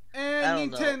backlight. I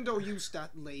And don't know. Nintendo used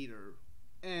that later,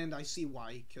 and I see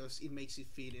why, because it makes it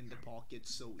fit in the pocket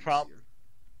so easier.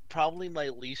 Probably my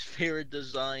least favorite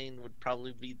design would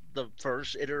probably be the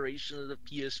first iteration of the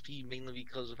PSP, mainly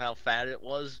because of how fat it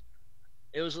was.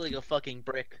 It was like a fucking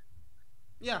brick.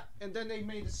 Yeah, and then they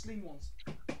made the slim ones.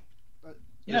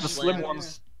 Yeah, the Slim- slim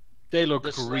ones, they look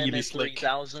The really Slim slick.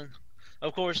 3000.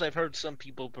 Of course, I've heard some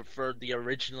people prefer the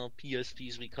original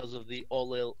PSPs because of the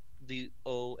OLED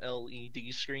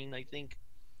screen, I think.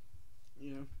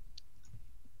 Yeah.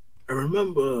 I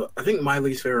remember, I think my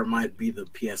least favorite might be the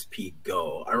PSP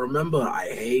Go. I remember I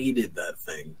hated that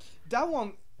thing. That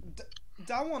one,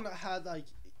 that one had like,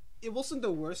 it wasn't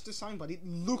the worst design, but it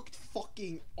looked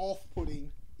fucking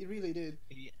off-putting. It really did.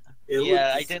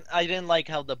 I didn't like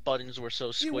how the buttons were so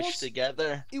squished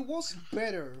together. It was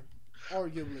better,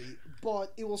 arguably,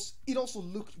 but it also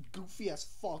looked goofy as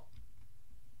fuck.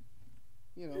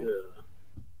 You know. Yeah.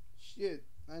 Shit,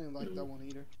 I didn't like that one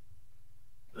either.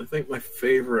 I think my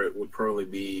favorite would probably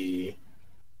be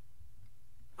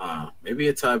maybe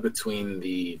a tie between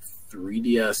the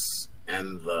 3DS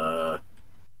and the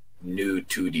new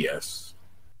 2DS.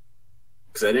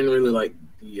 Because I didn't really like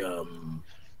the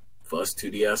first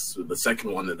 2DS. The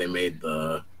second one that they made,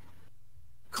 the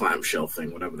clamshell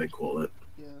thing, whatever they call it.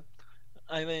 Yeah.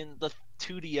 I mean, the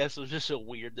 2DS was just a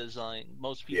weird design.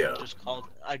 Most people just called.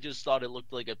 I just thought it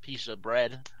looked like a piece of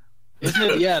bread. Isn't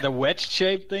it? Yeah, the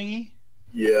wedge-shaped thingy.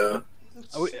 Yeah.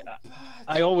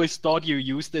 I always thought you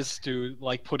used this to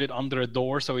like put it under a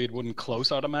door so it wouldn't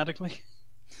close automatically.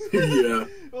 Yeah.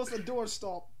 It was a door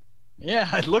stop.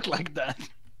 Yeah, it looked like that.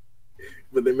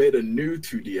 But they made a new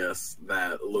 2DS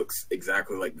that looks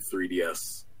exactly like the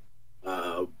 3DS,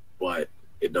 but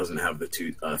it doesn't have the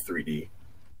 3D.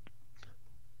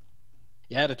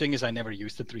 Yeah, the thing is, I never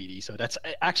used the 3D, so that's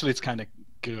actually it's kind of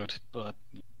good, but.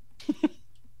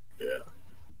 Yeah.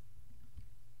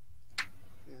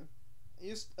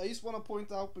 I just want to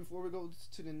point out before we go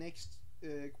to the next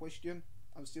question,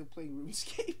 I'm still playing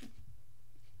RuneScape.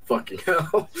 Fucking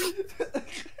hell.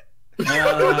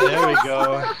 There we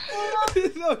go.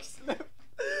 Look,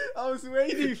 I was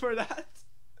waiting for that.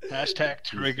 Hashtag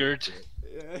triggered.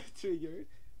 Yeah, triggered.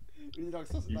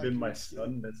 Even my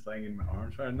son that's laying in my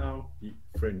arms right now, he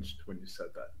cringed when you said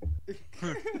that.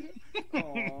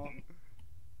 Aww.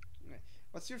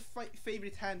 What's your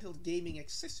favorite handheld gaming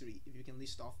accessory, if you can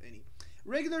list off any?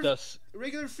 Regular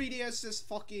 3DS's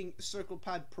fucking Circle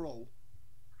Pad Pro.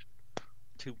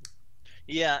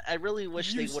 Yeah, I really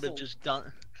wish they would have just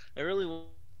done. I really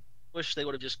wish they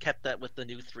would have just kept that with the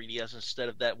new 3DS instead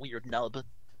of that weird nub.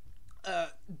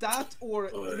 That or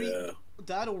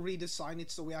redesign it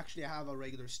so we actually have a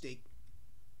regular stick.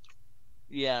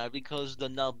 Yeah, because the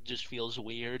nub just feels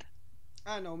weird.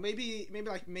 I don't know. Maybe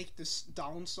like make this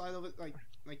downside of it like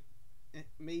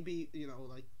maybe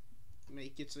like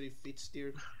make it so it fits there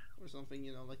or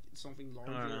something. Like something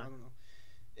larger. I don't know.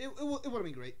 It would have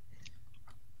been great.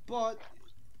 But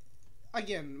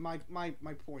again, my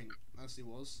point as it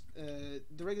was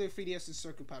the regular 3DS is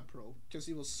Circle Pad Pro because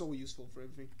it was so useful for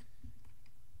everything.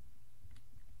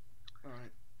 All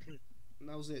right,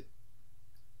 that was it.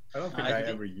 I don't think I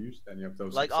ever used any of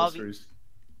those like accessories.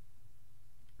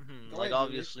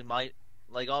 Obviously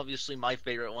my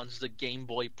favorite one's the Game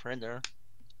Boy printer.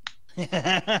 What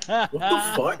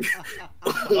the fuck?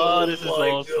 Oh, this is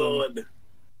awesome. God.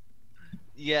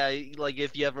 Yeah, like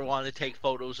if you ever want to take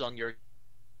photos on your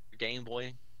Game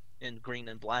Boy in green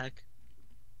and black.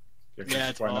 Yeah,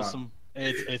 it's awesome.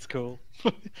 It's cool.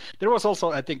 There was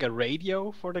also, I think, a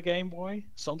radio for the Game Boy,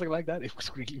 something like that. It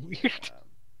was really weird.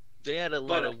 They had a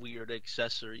lot of weird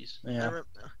accessories. Yeah.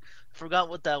 I forgot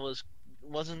what that was.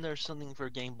 Wasn't there something for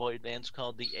Game Boy Advance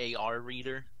called the AR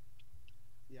reader?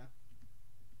 Yeah.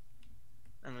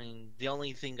 I mean, the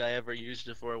only thing I ever used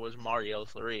it for was Mario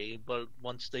 3, but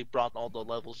once they brought all the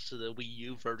levels to the Wii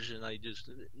U version,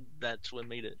 that's what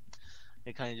made it.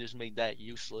 It kind of just made that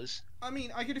useless. I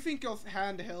mean, I could think of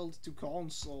handheld to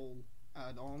console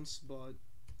add-ons, but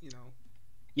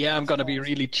Yeah, I'm gonna be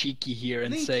really cheeky here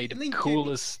and say the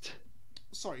coolest.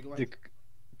 Sorry, go ahead.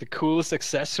 The coolest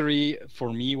accessory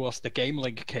for me was the Game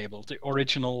Link cable, the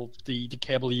original, the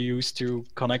cable you used to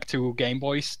connect to Game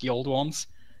Boys, the old ones,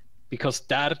 because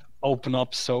that opened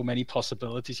up so many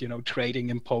possibilities, trading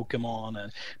in Pokemon,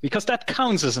 and because that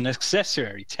counts as an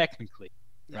accessory technically,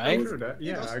 right? I agree with that.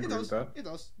 Yeah, I agree with that. It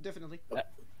does, definitely.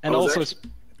 And also,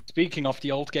 speaking of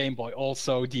the old Game Boy,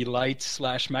 also the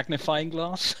light/magnifying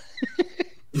glass.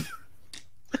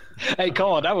 Hey,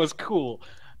 come on, that was cool.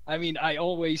 I mean, I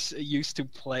always used to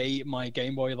play my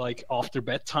Game Boy like after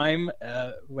bedtime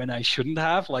when I shouldn't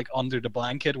have, like under the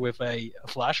blanket with a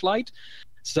flashlight.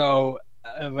 So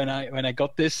when I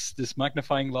got this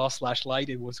magnifying glass /light,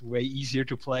 it was way easier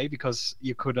to play because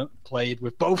you couldn't play it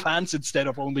with both hands instead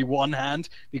of only one hand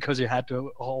because you had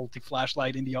to hold the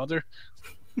flashlight in the other.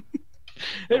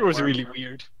 It was really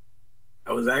weird.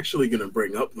 I was actually going to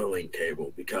bring up the link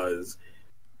cable because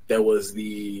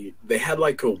they had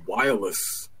like a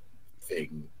wireless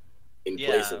thing in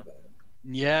place of that.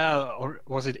 Yeah, or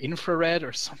was it infrared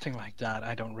or something like that?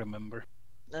 I don't remember.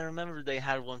 I remember they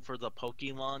had one for the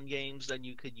Pokemon games that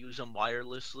you could use them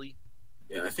wirelessly.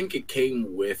 Yeah, I think it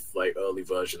came with like early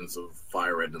versions of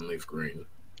Fire Red and Leaf Green.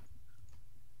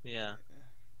 Yeah.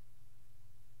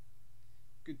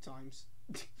 Good times.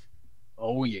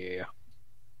 Oh yeah.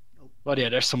 Oh. But yeah,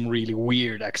 there's some really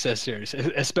weird accessories,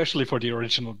 especially for the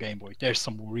original Game Boy. There's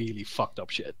some really fucked up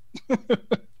shit.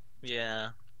 Yeah.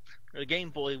 The Game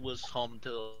Boy was home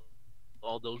to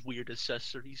all those weird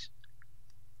accessories.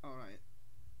 All right.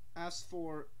 As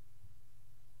for,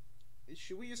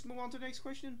 should we just move on to the next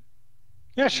question?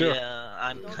 Yeah, sure. Yeah,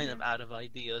 I'm Okay. kind of out of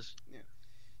ideas.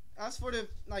 As for the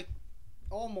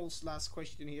almost last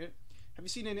question here, have you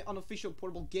seen any unofficial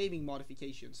portable gaming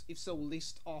modifications? If so,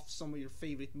 list off some of your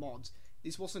favorite mods.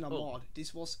 This wasn't a mod.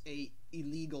 This was a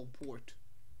illegal port.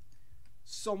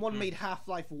 Someone made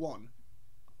Half-Life 1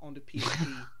 on the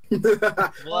PSP.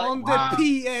 What? On the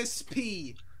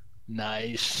PSP.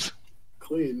 Nice.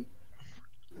 Clean.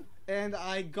 And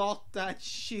I got that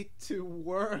shit to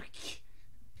work.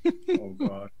 Oh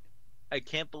god. I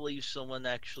can't believe someone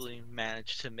actually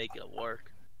managed to make it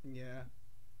work. Yeah.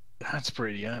 That's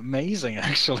pretty amazing,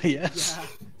 actually. Yes. Yeah.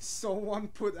 Someone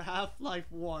put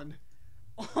Half-Life 1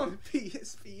 on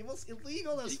PSP. It was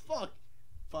illegal as fuck.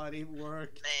 But it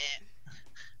worked.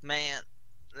 Man,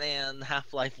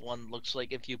 Half-Life 1 looks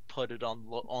like if you put it on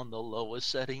the lowest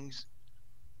settings.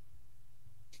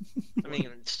 I mean,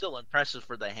 it's still impressive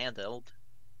for the handheld.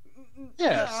 Yeah,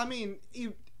 Yes. I mean,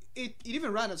 it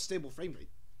even ran at stable frame rate.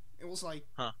 It was like,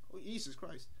 Huh. oh, Jesus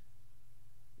Christ.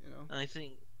 You know? I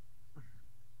think.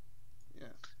 Yeah.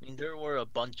 I mean, there were a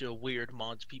bunch of weird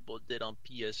mods people did on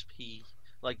PSP.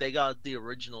 Like, they got the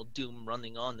original Doom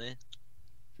running on it.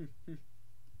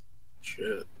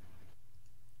 Shit.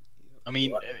 I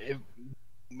mean,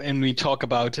 when we talk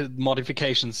about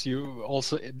modifications,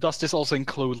 does this also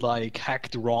include like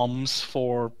hacked ROMs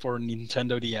for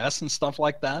Nintendo DS and stuff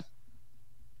like that?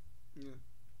 Yeah.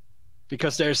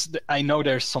 Because I know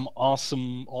there's some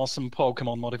awesome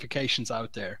Pokemon modifications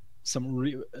out there.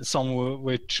 Some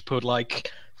which put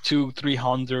like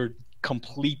 200-300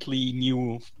 completely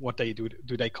new, what they do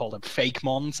they call them, fake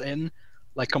mons in,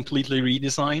 like completely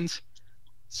redesigned.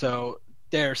 So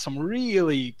there's some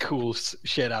really cool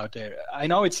shit out there. I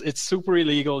know it's super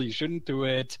illegal. You shouldn't do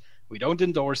it. We don't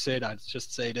endorse it. I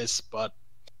just say this, but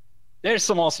there's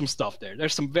some awesome stuff there.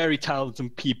 There's some very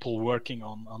talented people working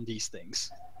on these things.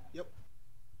 Yep.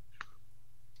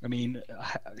 I mean,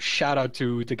 shout out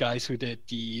to the guys who did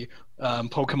the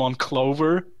Pokemon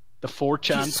Clover, the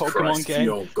 4chan Jesus Pokemon Christ, game. you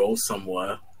don't go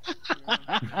somewhere.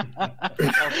 I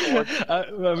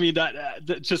mean,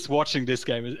 just watching this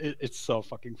game, it's so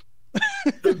fucking.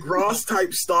 The grass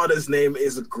type starter's name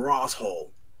is a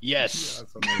grasshole. Yes.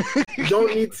 That's amazing. You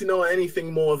don't need to know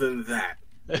anything more than that.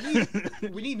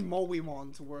 We need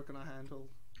Moemon to work on a handheld.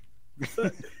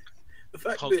 The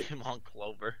fact that Pokemon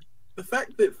Clover. the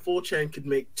fact that 4chan could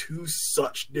make two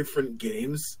such different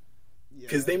games, Yeah.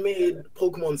 because they made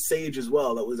Pokemon Sage as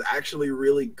well, that was actually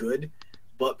really good,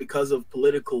 but because of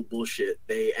political bullshit,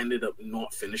 they ended up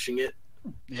not finishing it.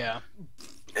 Yeah.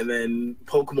 And then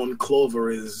Pokemon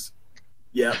Clover is,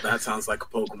 yeah, that sounds like a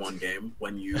Pokemon game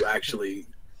when you actually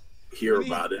hear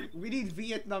about it. We need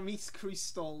Vietnamese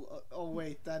Crystal. Oh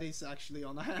wait, that is actually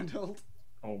on a handheld.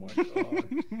 Oh my god.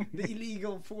 The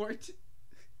illegal port.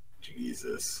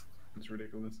 Jesus. It's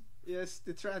ridiculous. Yes,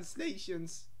 the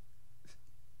translations.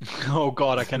 Oh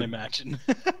god, I can imagine.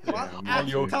 What? Yeah, At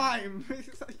you- the time.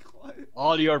 It's like, what?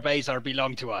 All your base are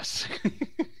belong to us.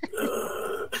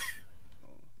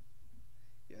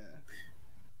 Yeah.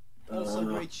 Also,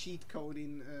 great cheat code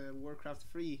in Warcraft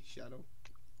 3, Shadow.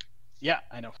 Yeah,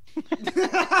 I know. Because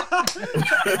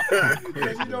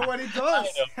you know what it does.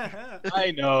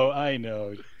 I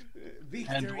know.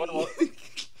 Victory. And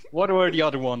what were the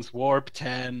other ones? Warp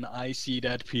 10, I See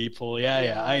Dead People.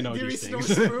 Yeah, I know there these is things.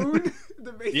 no spoon.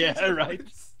 The basic Yeah, right.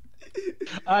 words.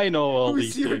 I know all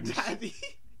Who's these your things. daddy?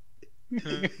 Oh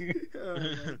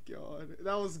my god,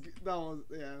 that was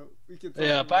yeah. We can. Talk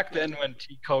Yeah, about back that. then when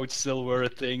T codes still were a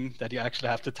thing that you actually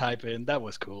have to type in, that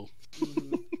was cool.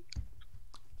 Mhm.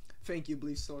 Thank you,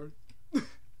 Blizzard. Has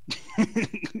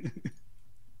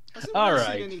All anyone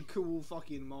right. seen any cool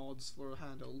fucking mods for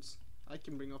handhelds? I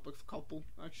can bring up a couple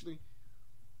actually.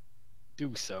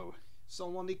 Do so.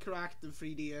 Someone they cracked the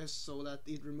 3DS so that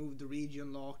it removed the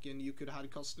region lock and you could have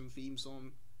custom themes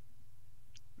on.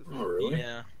 The Oh, really?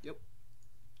 Yeah.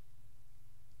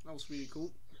 That was really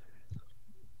cool.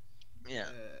 Yeah.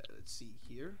 Let's see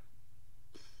here.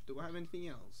 Do I have anything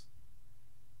else?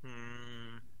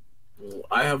 Well,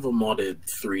 I have a modded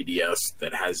 3DS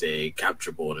that has a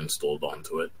capture board installed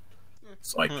onto it, Yeah.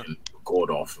 so I can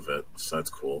record off of it, so that's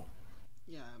cool.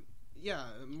 Yeah.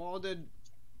 Modded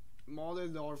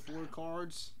R4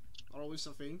 cards are always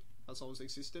a thing. That's always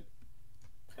existed.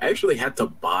 I actually had to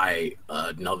buy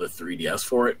another 3DS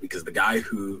for it because the guy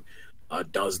who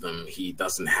does them, he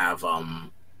doesn't have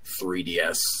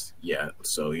 3DS yet,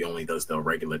 so he only does the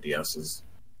regular DSs.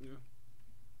 Yeah.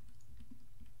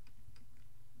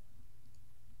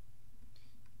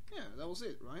 Yeah, that was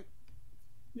it, right?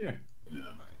 Yeah.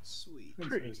 Alright, sweet.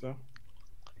 That's nice, though.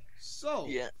 So,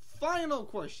 Yeah. final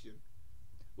question.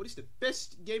 What is the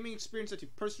best gaming experience that you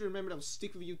personally remember that will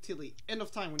stick with you till the end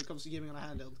of time when it comes to gaming on a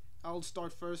handheld? I'll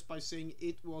start first by saying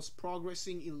it was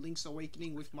progressing in Link's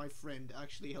Awakening with my friend,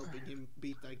 actually helping him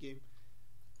beat that game.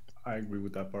 I agree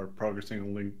with that part. Progressing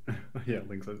on Link,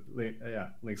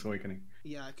 Link's Awakening.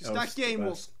 Yeah, because That that was the game best.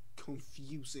 was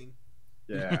confusing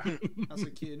Yeah, as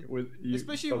a kid. you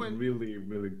Especially felt when- really,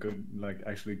 really good, like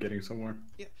actually getting somewhere.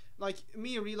 Like,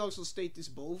 me and Relax will state this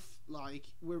both, like,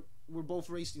 we're both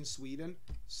raised in Sweden,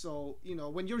 so, you know,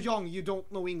 when you're young, you don't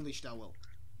know English that well.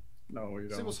 No, you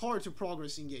So it don't. was hard to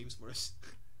progress in games for us.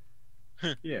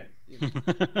 Yeah. You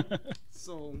know?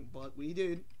 So, but we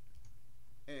did.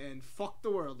 And fuck the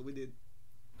world, we did.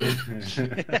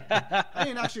 I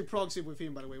didn't actually proxy with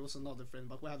him, by the way. It was another friend,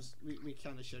 but we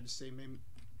kind of share the same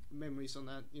memories on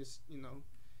that. Just, you know,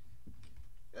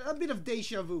 a bit of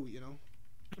deja vu, you know.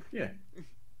 Yeah.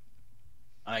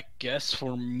 I guess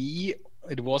for me,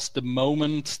 it was the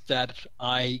moment that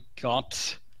I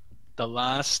got the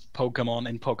last Pokemon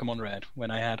in Pokemon Red,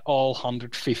 when I had all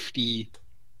 150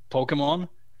 Pokemon.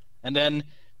 And then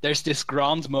there's this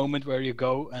grand moment where you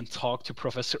go and talk to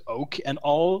Professor Oak, and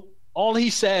all he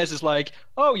says is like,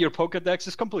 "Oh, your Pokédex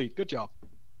is complete. Good job."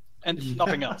 And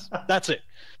nothing else. That's it.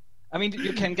 I mean,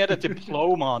 you can get a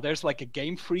diploma. There's like a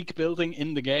Game Freak building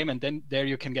in the game, and then there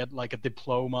you can get like a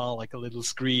diploma, like a little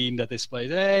screen that displays,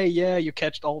 "Hey, yeah, you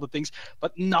catched all the things,"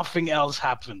 but nothing else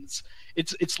happens.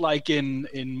 It's like in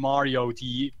Mario,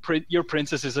 your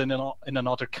princess is in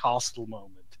another castle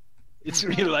moment. It's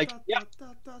really like, "Yeah,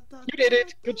 you did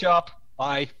it. Good job.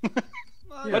 Bye."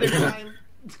 But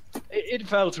It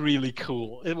felt really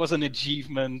cool. It was an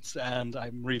achievement, and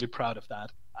I'm really proud of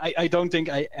that. I don't think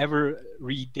I ever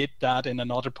redid that in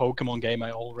another Pokemon game. I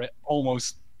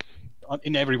almost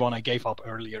in every one I gave up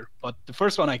earlier, but the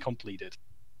first one I completed.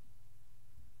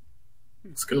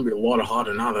 It's gonna be a lot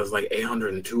harder now. There's like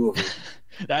 802 of them.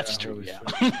 That's Yeah, true. holy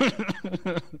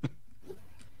Yeah.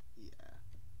 Yeah.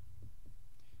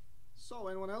 So,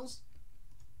 anyone else?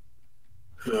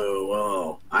 Oh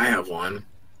well, I have one.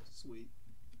 Sweet.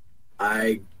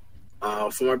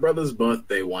 For my brother's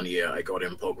birthday one year, I got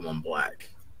him Pokemon Black.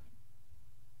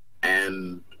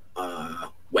 And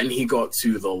when he got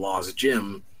to the last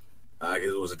gym,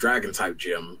 it was a dragon type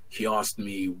gym, he asked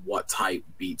me what type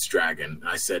beats dragon. And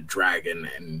I said dragon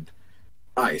and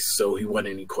ice. So he went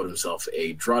and he caught himself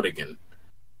a Druddigan.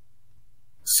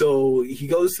 So he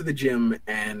goes to the gym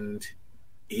and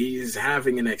he's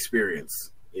having an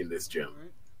experience in this gym. All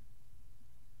right.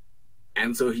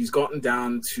 And so he's gotten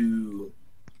down to,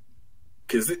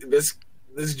 because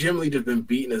this gym leader's been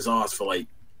beating his ass for like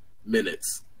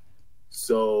minutes.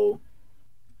 So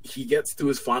he gets to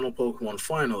his final Pokemon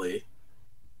finally,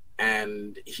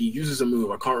 and he uses a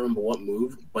move. I can't remember what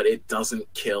move, but it doesn't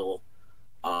kill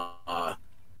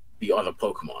the other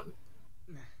Pokemon.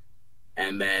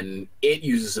 And then it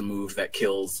uses a move that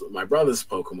kills my brother's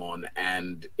Pokemon,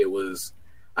 and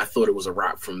I thought it was a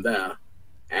wrap from there.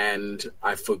 And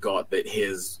I forgot that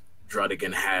his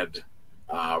Druddigan had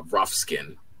rough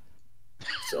skin.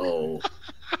 So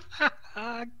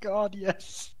God,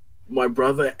 yes. my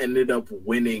brother ended up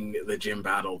winning the gym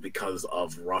battle because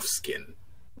of rough skin.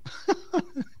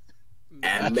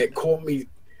 And it caught me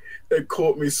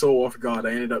so off guard.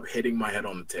 I ended up hitting my head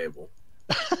on the table.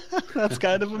 That's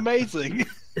kind of amazing.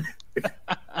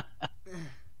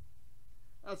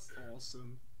 That's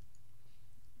awesome.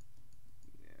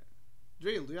 Yeah.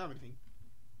 Drill, do you have anything?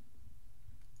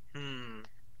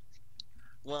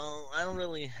 Well, I don't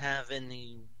really have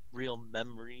any real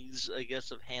memories, I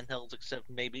guess, of handhelds except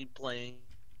maybe playing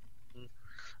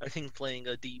a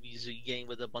DBZ game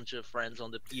with a bunch of friends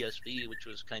on the PSP, which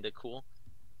was kind of cool.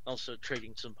 Also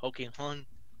trading some Pokemon. Alright,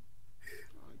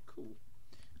 cool.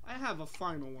 I have a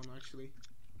final one, actually.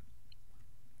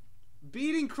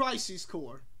 Beating Crisis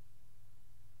Core.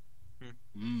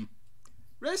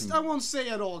 Rest I won't say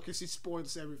at all, because it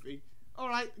spoils everything.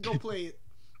 Alright, go play it.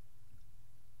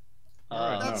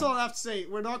 That's all I have to say.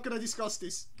 We're not gonna discuss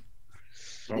this.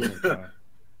 Oh my god.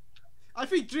 I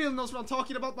think Drill knows what I'm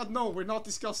talking about, but no, we're not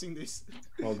discussing this.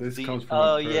 Well, this The- comes from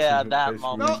oh, a person yeah, who that plays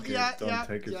moment. RuneScape. No, yeah, Don't yeah,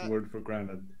 take his yeah. word for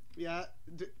granted. Yeah,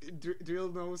 Drill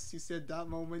knows. He said that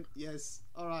moment. Yes.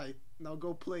 Alright, now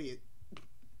go play it.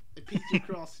 I picked your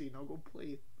crossy. Now go play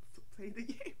it. Play the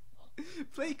game.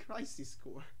 Play Crisis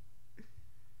Core.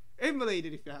 Emulate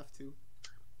it if you have to.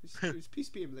 There's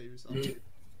PSP emulators on it.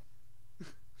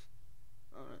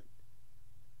 Alright.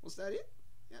 Was that it?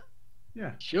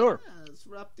 Yeah. Sure. Yeah, let's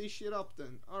wrap this shit up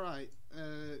then. Alright,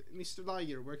 Mr.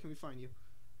 Liger, where can we find you?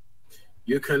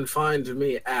 You can find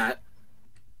me at,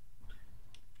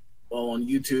 well, on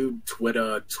YouTube,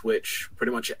 Twitter, Twitch,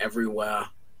 pretty much everywhere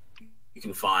you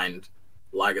can find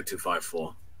Liger254.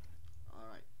 Alright,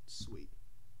 sweet.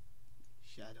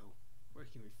 Shadow, where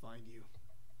can we find you?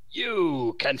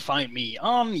 You can find me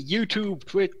on YouTube,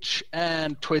 Twitch,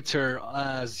 and Twitter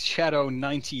as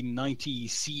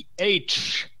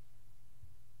Shadow1990CH.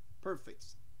 Perfect.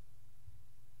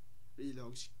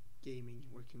 Relogs Gaming,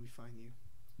 where can we find you?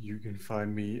 You can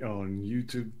find me on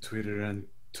YouTube, Twitter, and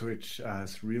Twitch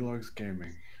as Relogs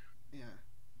Gaming. Yeah.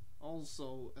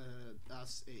 Also,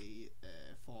 as a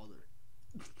father.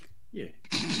 Yeah.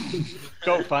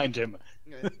 Go find him.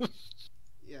 Yeah.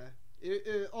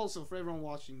 Also, for everyone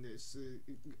watching this,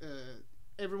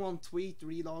 everyone tweet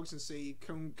Relogs and say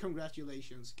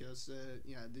congratulations, because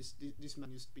this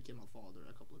man just became a father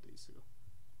a couple of days ago.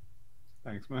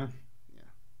 Thanks, man.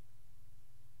 Yeah.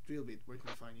 Drillbit, where can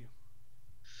I find you?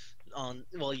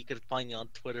 Well, you can find me on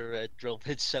Twitter at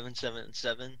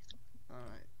drillbit777.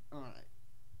 Alright.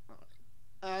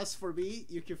 As for me,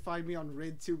 you can find me on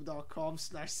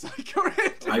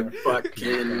redtube.com/psychored. I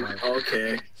fucking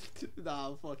okay. Nah,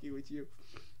 I'm fucking with you.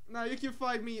 Now you can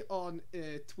find me on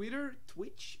Twitter,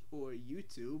 Twitch, or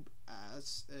YouTube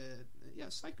as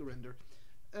Psychorender.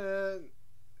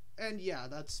 And yeah,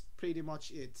 that's pretty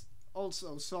much it.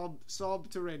 Also,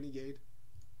 sub to Renegade.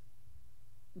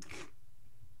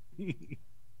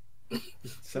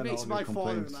 Send makes all my your father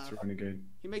complaints laugh. to Renegade.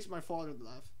 He makes my father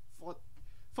laugh.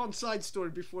 Fun side story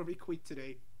before we quit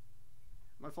today.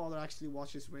 My father actually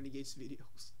watches Renegade's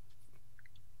videos.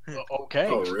 Okay.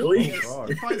 Oh, really? Yes, God.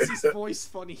 he finds his voice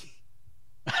funny.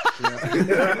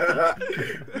 Yeah.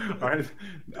 Alright,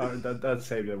 that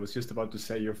saved it. I was just about to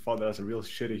say your father has a real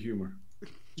shitty humor.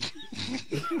 Yeah.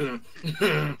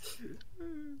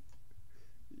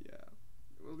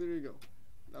 Well, there you go.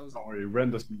 That was Don't worry,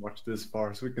 Ren doesn't watch this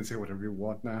far, so we can say whatever you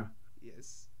want now.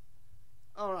 yes.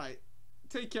 All right.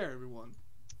 Take care, everyone.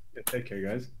 Yeah, take care,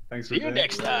 guys. Thanks for See you that.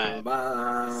 next time.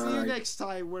 Bye. See you next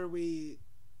time where we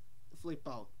flip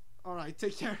out. All right.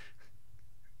 Take care.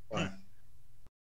 Bye.